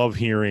 I love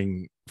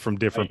hearing from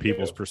different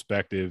people's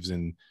perspectives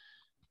and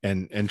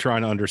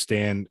trying to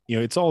understand, you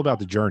know, it's all about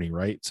the journey,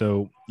 right?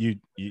 So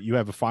you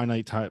have a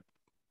finite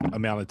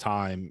amount of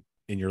time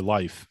in your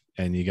life,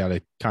 and you got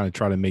to kind of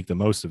try to make the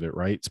most of it,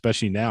 right?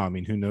 Especially now. I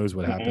mean, who knows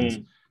what happens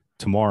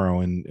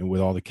tomorrow and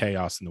with all the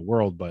chaos in the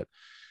world, but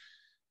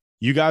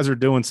you guys are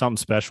doing something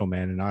special,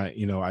 man. And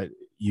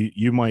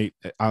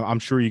I'm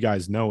sure you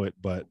guys know it,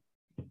 but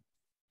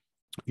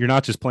you're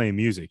not just playing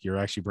music, you're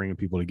actually bringing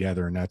people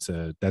together. And that's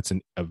a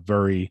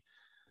very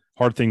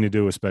hard thing to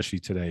do, especially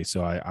today.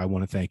 So I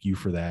want to thank you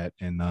for that.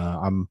 And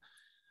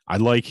I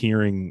like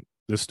hearing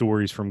the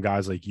stories from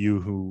guys like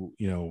you who,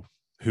 you know,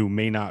 who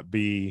may not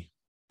be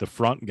the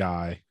front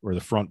guy or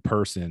the front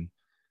person,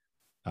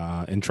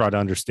 and try to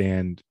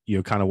understand, you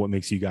know, kind of what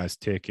makes you guys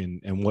tick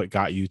and what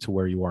got you to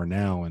where you are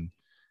now. And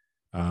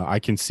I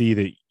can see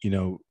that, you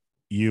know,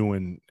 you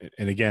and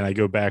again, I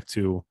go back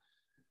to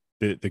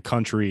the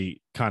country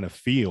kind of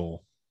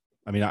feel.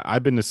 I mean,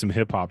 I've been to some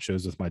hip hop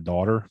shows with my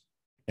daughter,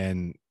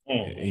 and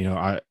you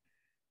know,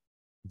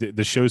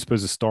 the show's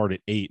supposed to start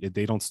at 8.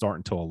 They don't start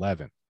until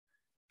 11.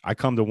 I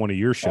come to one of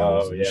your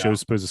shows, and the show's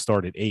supposed to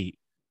start at 8.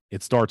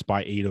 It starts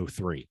by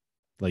 8:03.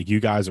 Like, you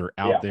guys are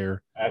out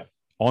there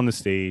on the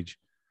stage.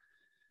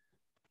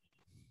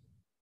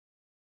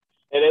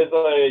 It is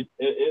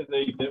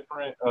a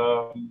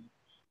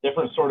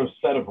different sort of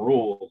set of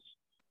rules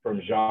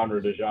from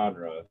genre to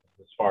genre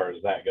as far as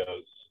that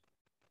goes.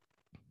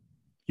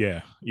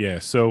 Yeah.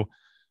 So,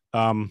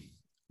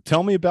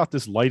 tell me about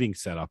this lighting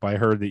setup. I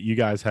heard that you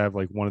guys have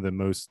like one of the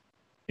most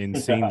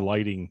insane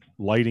lighting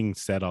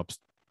setups,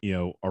 you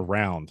know,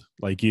 around.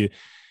 Like,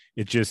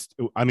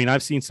 I mean,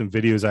 I've seen some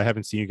videos. I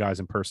haven't seen you guys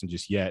in person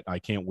just yet. I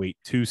can't wait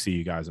to see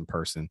you guys in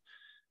person.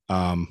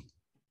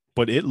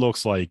 But it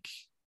looks like,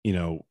 you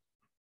know,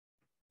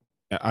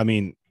 I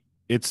mean,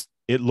 it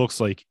looks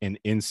like an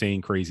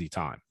insane, crazy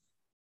time.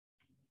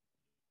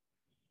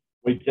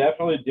 We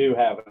definitely do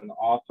have an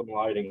awesome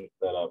lighting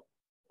setup.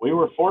 We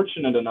were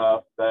fortunate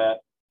enough that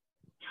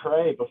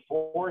Trey,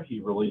 before he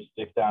released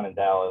Dick Down in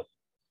Dallas,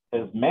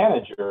 his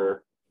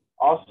manager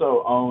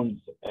also owns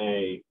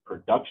a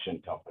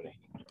production company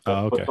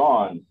that puts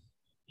on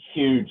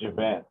huge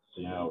events.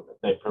 You know,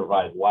 they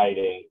provide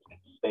lighting and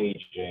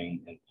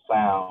staging and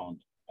sound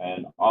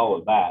and all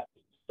of that.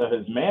 So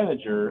his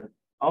manager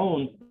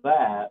owns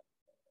that,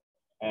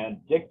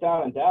 and Dick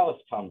Down in Dallas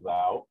comes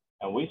out,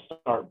 and we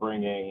start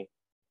bringing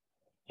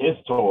his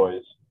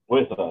toys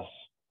with us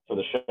for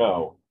the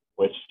show,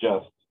 which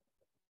just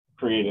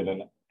created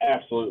an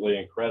absolutely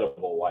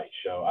incredible light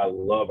show. I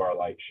love our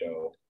light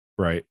show.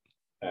 Right.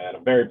 And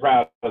I'm very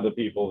proud of the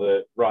people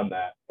that run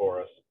that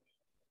for us.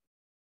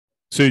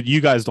 So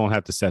you guys don't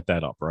have to set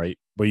that up, right?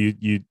 But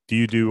you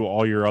do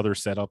all your other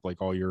setup,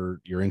 like all your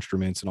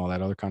instruments and all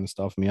that other kind of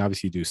stuff? I mean,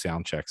 obviously you do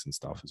sound checks and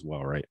stuff as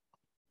well, right?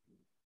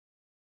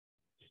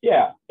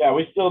 Yeah,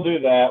 we still do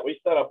that. We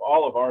set up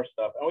all of our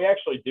stuff, and we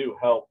actually do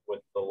help with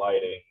the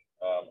lighting,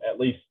 at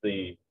least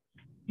the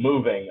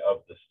moving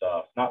of the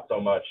stuff, not so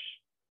much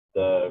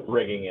the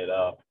rigging it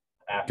up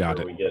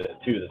after we get it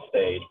to the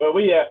stage. But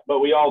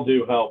we all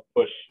do help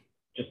push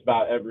just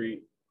about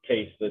every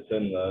case that's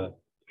in the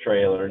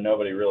trailer.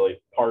 Nobody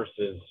really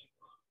parses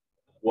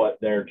what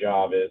their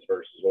job is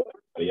versus what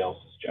everybody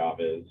else's job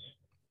is.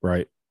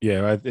 Right.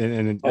 Yeah. I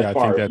think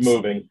that's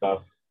moving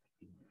stuff.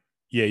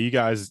 Yeah, you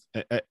guys,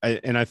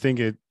 and I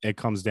think it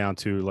comes down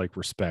to like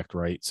respect,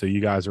 right? So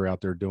you guys are out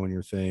there doing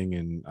your thing,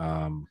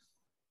 and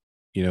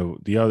you know,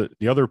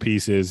 the other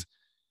piece is,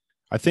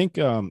 I think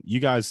you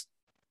guys,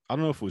 I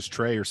don't know if it was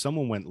Trey or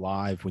someone went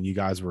live when you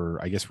guys were,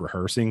 I guess,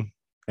 rehearsing,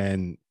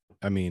 and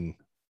I mean,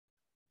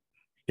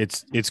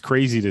 it's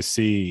crazy to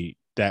see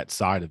that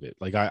side of it.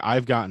 Like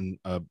I've gotten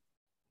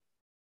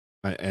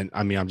and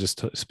I mean, I'm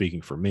just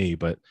speaking for me,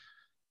 but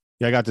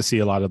yeah, I got to see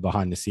a lot of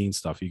behind the scenes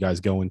stuff. You guys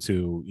go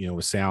into, you know,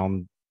 a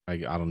sound, I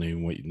don't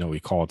even what you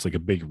call it. It's like a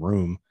big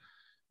room,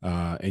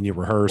 and you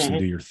rehearse and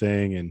do your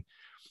thing. And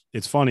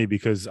it's funny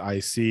because I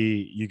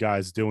see you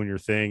guys doing your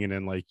thing, and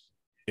then like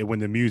when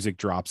the music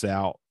drops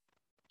out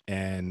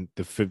and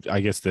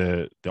I guess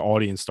the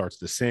audience starts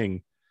to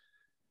sing,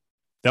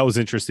 that was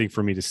interesting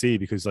for me to see,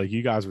 because like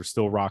you guys were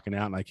still rocking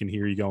out and I can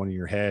hear you going in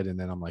your head. And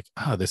then I'm like,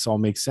 oh, this all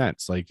makes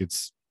sense. Like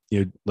it's,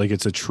 like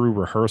it's a true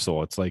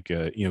rehearsal. It's like,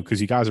 cause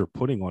you guys are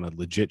putting on a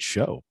legit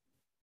show.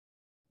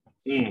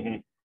 Mm-hmm.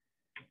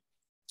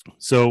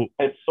 So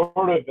it's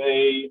sort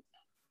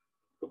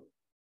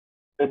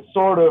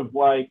of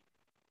like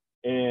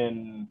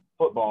in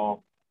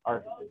football,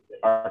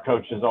 our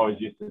coaches always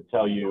used to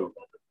tell you,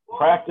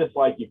 practice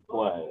like you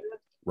play.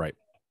 Right.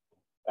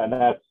 And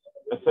that's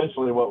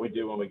essentially what we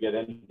do when we get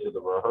into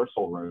the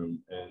rehearsal room,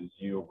 is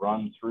you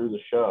run through the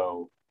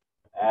show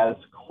as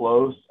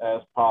close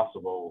as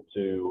possible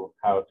to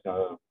how it's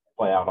going to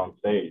play out on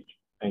stage,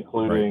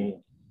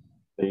 including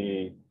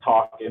the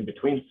talk in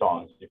between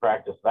songs. You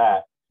practice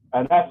that.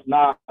 And that's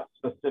not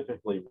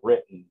specifically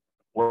written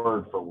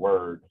word for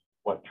word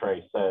what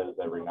Trey says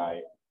every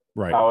night.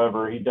 Right.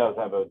 However, he does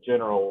have a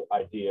general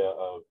idea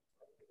of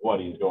what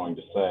he's going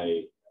to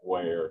say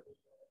where.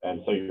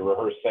 And so you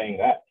rehearse saying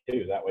that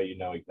too. That way you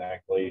know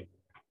exactly.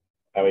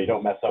 That way you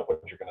don't mess up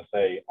what you're going to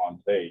say on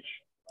stage.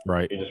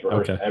 Right. You just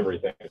rehearse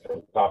everything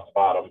from top to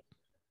bottom.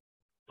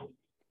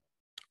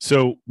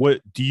 So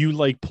what do you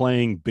like,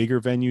 playing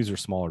bigger venues or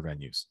smaller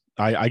venues?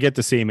 I get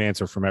the same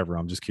answer from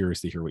everyone. I'm just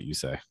curious to hear what you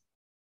say.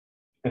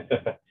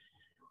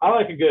 I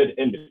like a good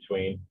in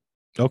between.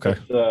 Okay.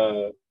 It's,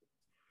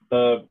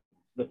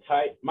 the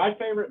type. My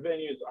favorite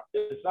venues,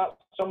 it's not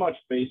so much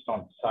based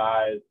on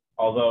size,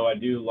 although I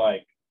do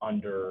like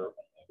under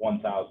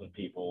 1,000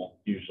 people,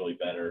 usually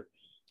better.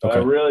 But I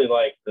really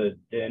like the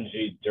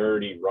dingy,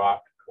 dirty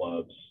rock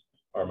clubs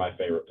are my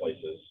favorite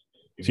places.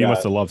 So you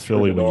must have loved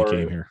Philly when you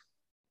came here.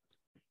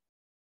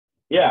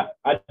 Yeah,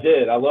 I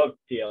did. I loved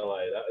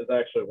TLA. That was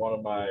actually one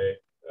of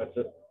that's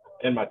just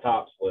in my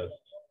tops list,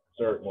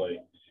 certainly.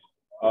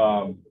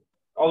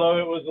 Although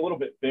it was a little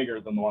bit bigger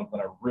than the ones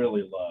that I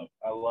really love.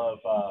 I love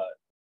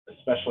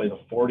especially the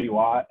 40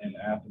 watt in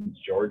Athens,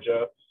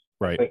 Georgia.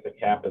 Right. I think the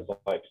cap is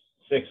like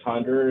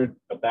 600,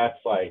 but that's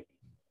like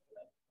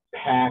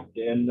packed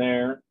in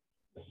there.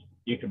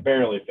 You can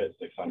barely fit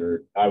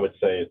 600. I would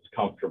say it's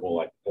comfortable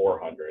like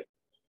 400.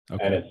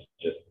 Okay. And it's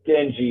just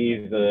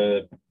dingy.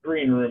 The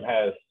green room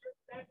has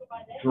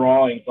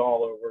drawings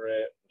all over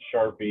it,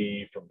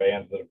 Sharpie from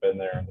bands that have been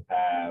there in the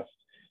past.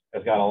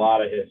 It's got a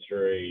lot of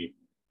history,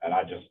 and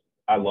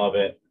I love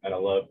it, and I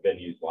love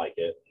venues like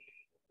it.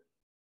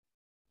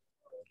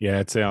 Yeah,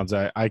 it sounds.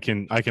 I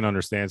can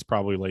understand. It's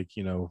probably like,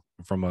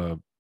 from a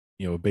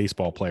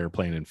baseball player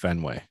playing in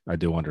Fenway. I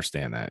do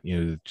understand that.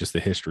 Just the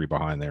history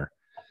behind there.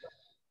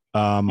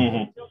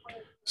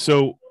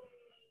 So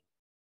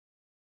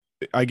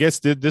I guess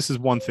this is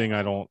one thing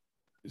I don't.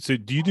 So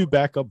do you do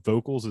backup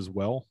vocals as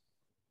well?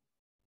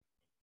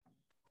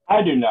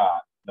 I do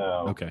not.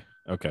 No. Okay.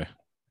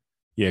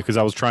 Yeah, because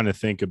I was trying to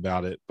think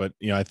about it, but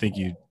I think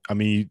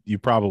you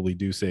probably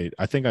do say it.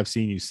 I think I've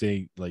seen you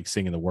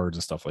singing the words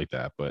and stuff like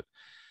that, but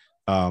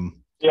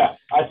yeah,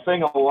 I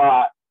sing a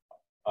lot,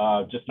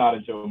 just not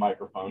into a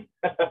microphone.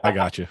 I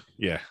got you.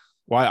 Yeah.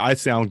 Well, I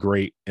sound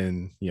great,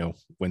 and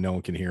when no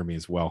one can hear me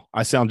as well.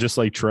 I sound just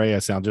like Trey. I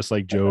sound just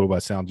like Job. I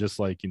sound just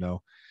like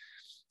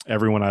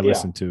everyone I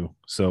listen to.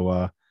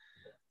 So,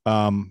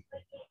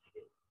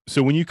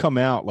 so when you come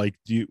out, like,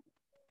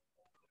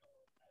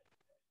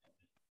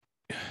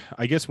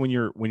 I guess when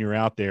you're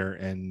out there,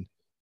 and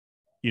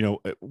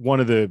one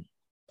of the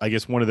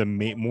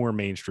more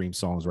mainstream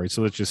songs, right?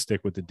 So let's just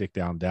stick with the Dick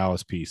Down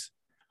Dallas piece.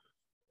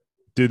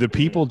 Do the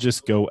people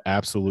just go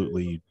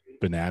absolutely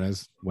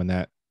bananas when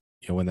that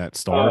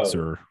starts?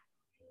 Or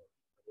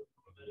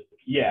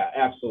yeah,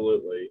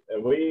 absolutely.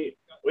 We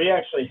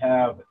actually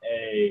have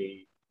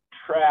a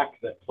track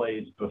that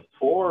plays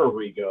before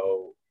we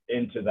go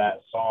into that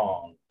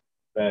song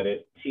that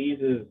it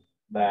teases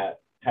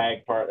that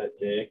tag part, that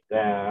Dick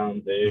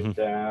down in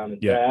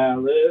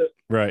Dallas,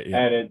 right? Yeah.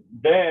 And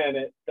then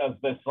it does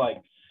this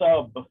like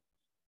sub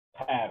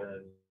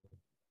pattern,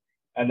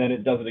 and then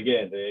it does it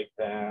again, Dick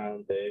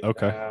down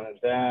in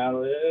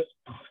Dallas,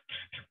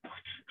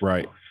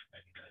 right?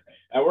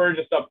 And we're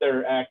just up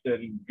there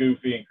acting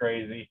goofy and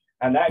crazy,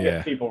 and that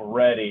gets people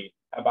ready.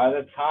 And by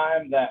the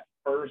time that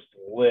first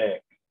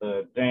lick,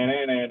 the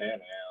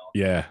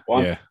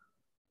once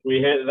we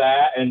hit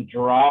that and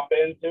drop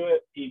into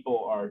it,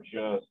 people are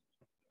just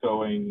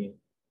going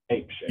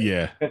ape shit.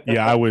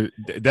 Yeah, I would.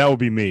 That would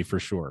be me for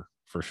sure.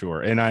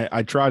 And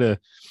I try to,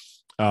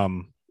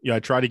 I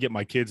try to get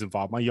my kids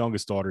involved. My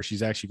youngest daughter,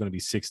 she's actually going to be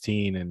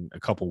 16 in a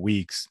couple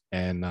weeks,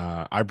 and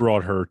I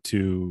brought her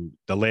to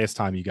the last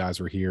time you guys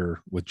were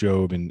here with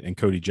Job and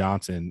Cody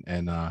Johnson,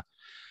 and I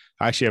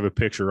actually have a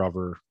picture of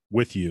her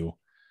with you.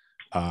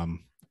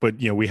 But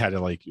we had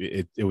to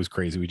it was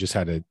crazy.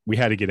 We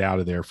had to get out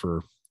of there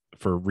for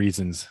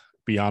reasons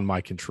beyond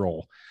my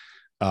control.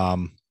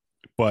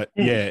 But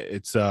yeah,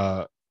 it's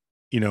I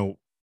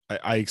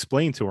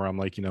explained to her, I'm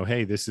like,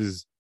 hey, this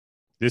is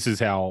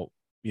how,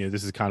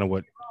 this is kind of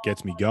what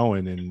gets me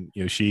going.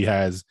 And, she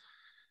has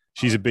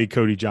she's a big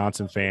Cody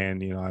Johnson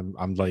fan. You know,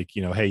 I'm like,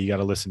 you know, hey, you got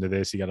to listen to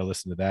this, you got to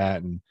listen to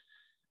that. And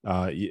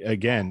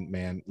again,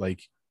 man,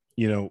 like,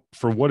 you know,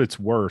 for what it's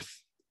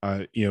worth,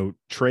 you know,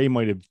 Trey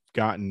might have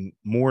gotten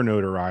more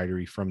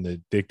notoriety from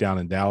the Dick Down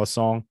in Dallas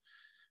song,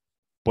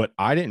 but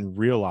I didn't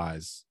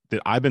realize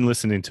that I've been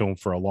listening to him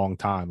for a long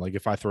time. Like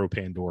if I throw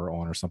Pandora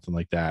on or something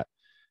like that,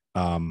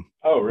 Oh,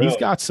 really? he's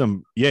got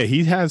some, yeah,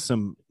 he has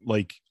some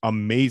like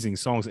amazing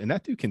songs, and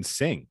that dude can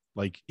sing.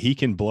 Like he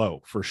can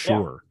blow for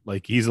sure. Yeah.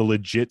 Like he's a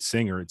legit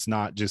singer. It's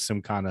not just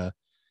some kind of,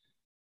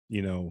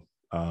 you know,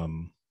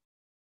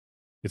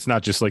 it's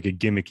not just like a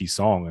gimmicky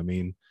song. I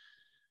mean,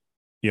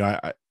 you know,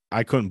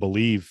 I couldn't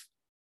believe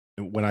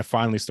when I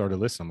finally started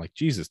listening. I'm like,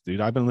 Jesus,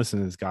 dude, I've been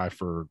listening to this guy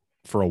for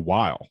a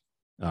while.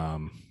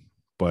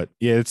 But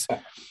yeah,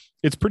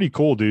 it's pretty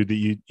cool, dude, that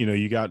you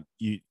know,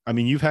 I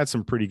mean, you've had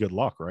some pretty good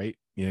luck, right?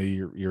 You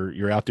know,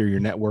 you're out there, you're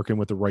networking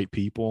with the right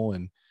people,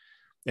 and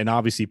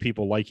obviously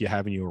people like you,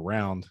 having you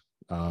around,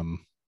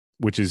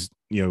 which is,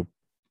 you know,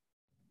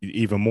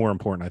 even more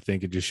important. I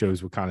think it just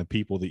shows what kind of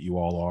people that you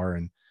all are.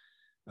 And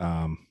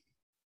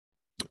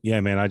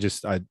yeah, man,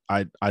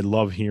 I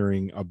love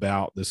hearing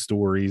about the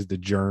stories, the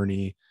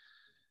journey,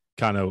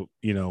 kind of,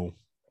 you know,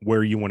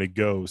 where you want to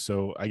go.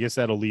 So I guess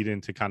that'll lead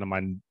into kind of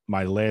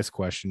my last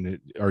question.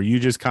 Are you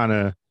just kind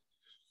of,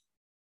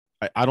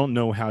 I don't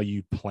know how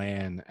you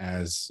plan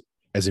as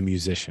a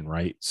musician,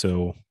 right?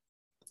 So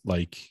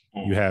like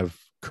you have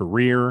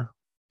career,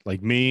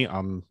 like me,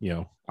 I'm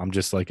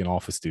just like an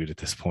office dude at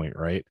this point,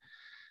 right?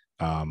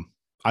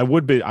 I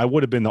would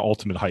have been the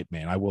ultimate hype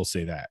man. I will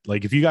say that.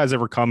 Like if you guys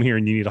ever come here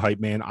and you need a hype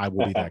man, I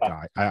will be that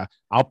guy.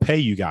 I'll pay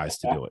you guys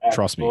to do it.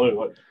 Trust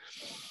me.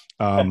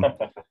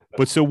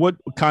 But so what's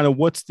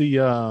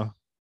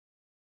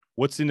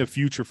in the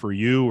future for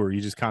you, or you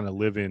just kind of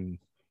living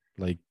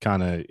like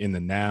kind of in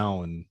the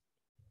now? And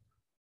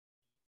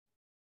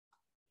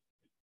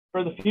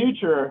for the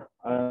future,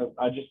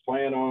 I just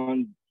plan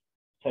on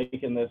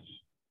taking this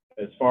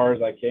as far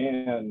as I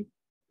can.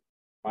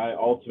 My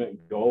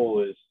ultimate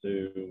goal is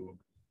to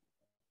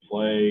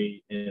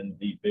play in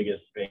the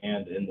biggest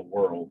band in the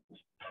world.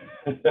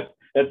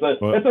 It's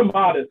a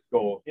modest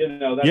goal, you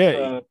know. That's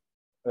yeah.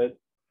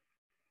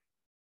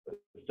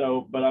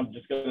 But I'm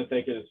just going to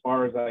take it as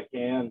far as I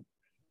can.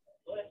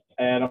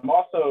 And I'm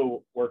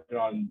also working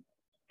on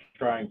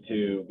trying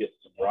to get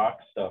some rock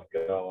stuff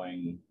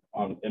going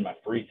in my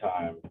free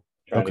time,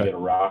 trying to get a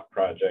rock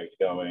project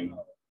going.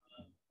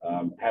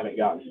 Haven't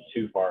gotten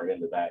too far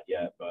into that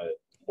yet, but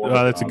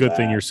that's a good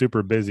thing. You're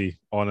super busy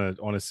on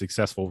a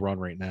successful run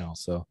right now.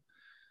 So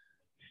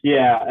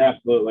yeah,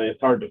 absolutely.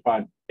 It's hard to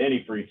find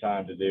any free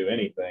time to do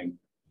anything,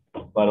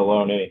 let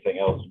alone anything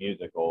else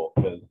musical,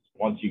 because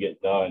once you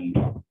get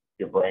done,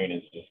 your brain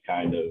is just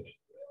kind of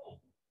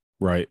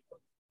right.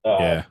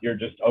 Yeah, you're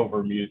just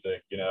over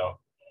music, you know.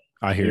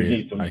 I hear you.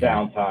 Need some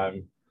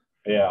downtime.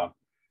 Yeah.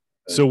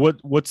 So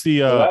what's the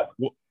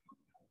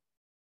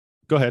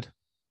go ahead.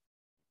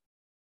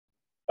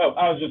 Oh,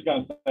 I was just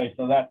going to say,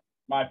 so that's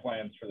my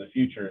plans for the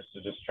future, is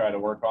to just try to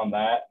work on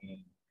that and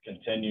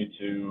continue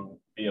to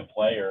be a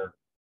player.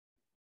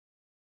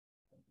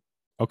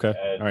 Okay.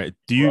 All right.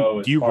 Do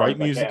you write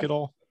music at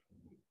all?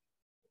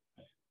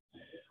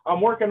 I'm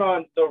working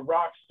on the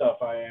rock stuff.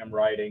 I am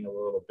writing a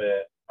little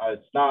bit.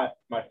 It's not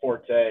my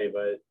forte,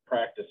 but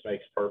practice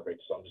makes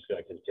perfect. So I'm just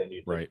going to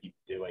continue to keep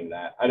doing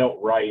that. I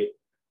don't write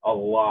a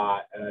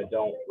lot, and I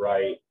don't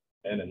write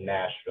in a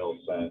Nashville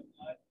sense.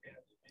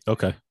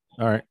 Okay.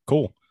 All right.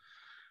 Cool.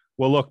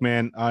 Well, look,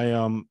 man,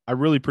 I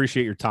really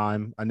appreciate your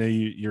time. I know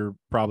you're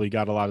probably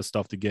got a lot of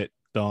stuff to get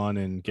done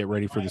and get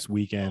ready for this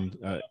weekend.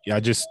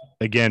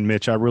 Again,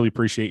 Mitch, I really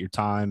appreciate your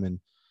time, and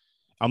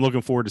I'm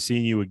looking forward to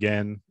seeing you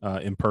again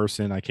in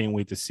person. I can't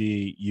wait to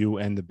see you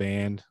and the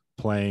band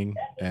playing.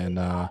 And,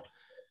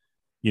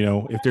 you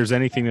know, if there's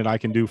anything that I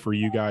can do for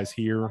you guys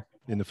here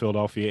in the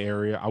Philadelphia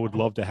area, I would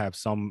love to have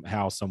some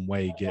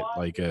way get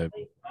like a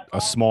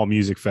small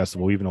music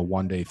festival, even a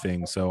one-day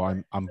thing. So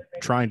I'm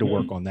trying to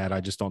work on that.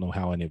 I just don't know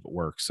how any of it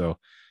works. So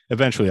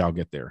eventually I'll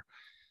get there.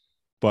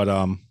 But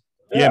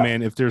yeah,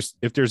 man, if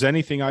there's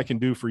anything I can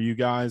do for you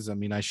guys, I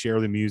mean, I share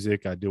the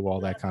music, I do all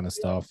that kind of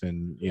stuff,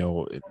 and you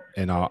know,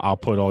 and I'll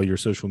put all your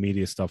social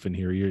media stuff in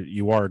here.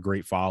 You are a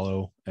great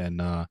follow,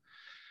 and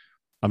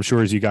I'm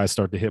sure as you guys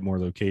start to hit more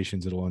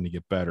locations, it'll only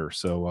get better.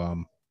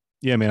 So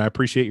yeah, man, I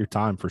appreciate your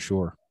time for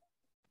sure.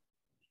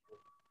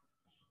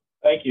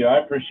 Thank you. I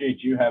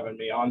appreciate you having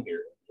me on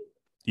here.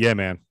 Yeah,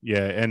 man.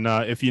 Yeah. And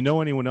if you know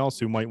anyone else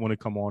who might want to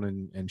come on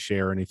and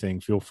share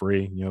anything, feel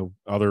free. You know,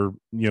 other,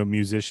 you know,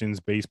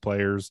 musicians, bass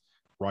players,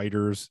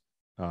 writers,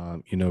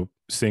 you know,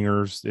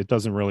 singers. It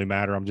doesn't really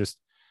matter. I'm just,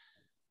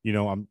 you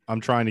know,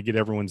 I'm trying to get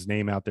everyone's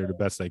name out there the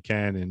best I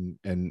can.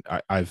 And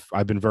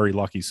I've been very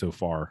lucky so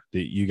far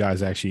that you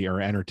guys actually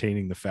are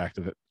entertaining the fact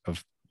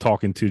of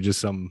talking to just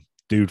some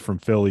dude from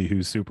Philly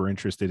who's super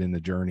interested in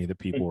the journey that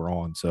people are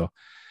on. So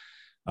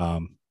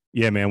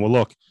yeah, man. Well,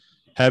 look,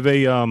 have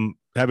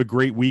a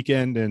great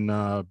weekend, and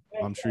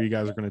I'm sure you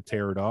guys are going to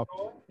tear it up.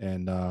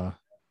 And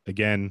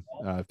again,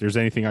 if there's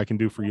anything I can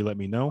do for you, let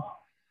me know.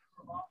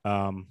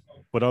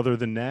 But other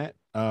than that,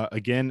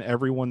 again,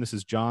 everyone, this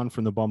is John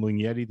from the Bumbling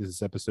Yeti. This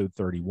is episode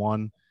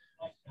 31.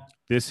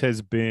 This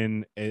has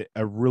been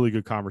a really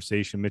good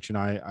conversation. Mitch and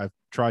I've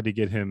tried to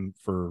get him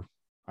for,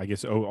 I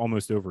guess,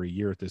 almost over a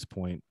year at this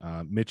point.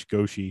 Mitch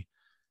Gosche,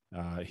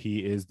 he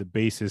is the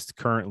bassist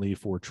currently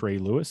for Trey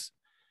Lewis.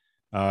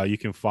 You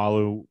can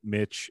follow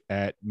Mitch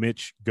at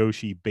Mitch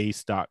Gosche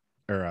Bass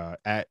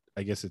at,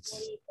 I guess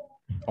it's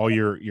all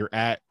your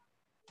at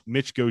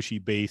Mitch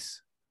Gosche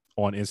Bass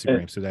on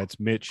Instagram. So that's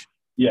Mitch.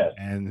 Yes.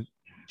 And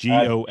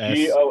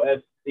Gosche.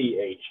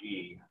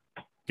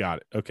 Got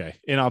it. Okay.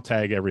 And I'll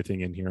tag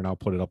everything in here and I'll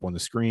put it up on the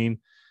screen.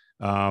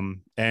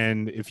 And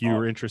if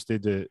you're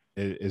interested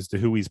as to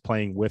who he's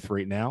playing with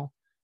right now,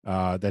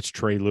 that's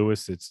Trey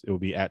Lewis. It will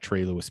be at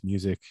Trey Lewis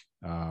Music.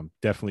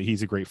 Definitely.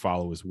 He's a great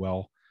follow as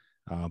well.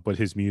 But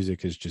his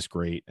music is just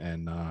great.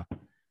 And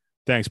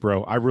thanks,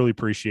 bro. I really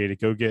appreciate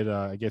it. Go get,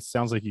 I guess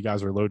sounds like you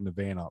guys are loading the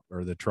van up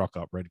or the truck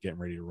up, getting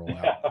ready to roll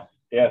out.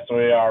 Yes,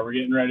 we are. We're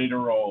getting ready to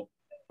roll.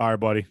 All right,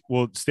 buddy.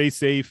 Well, stay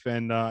safe.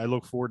 And I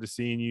look forward to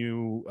seeing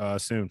you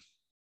soon.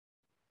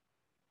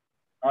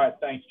 All right.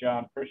 Thanks,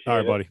 John. Appreciate it. All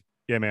right, buddy.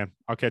 Yeah, man.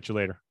 I'll catch you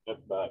later.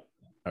 Bye.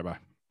 Bye-bye.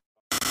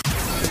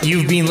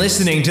 You've been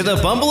listening to the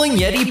Bumbling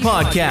Yeti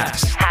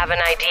podcast. Have an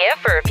idea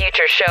for a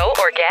future show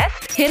or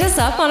guest? Hit us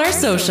up on our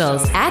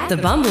socials at The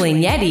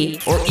Bumbling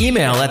Yeti or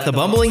email at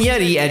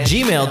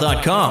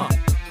thebumblingYeti@gmail.com.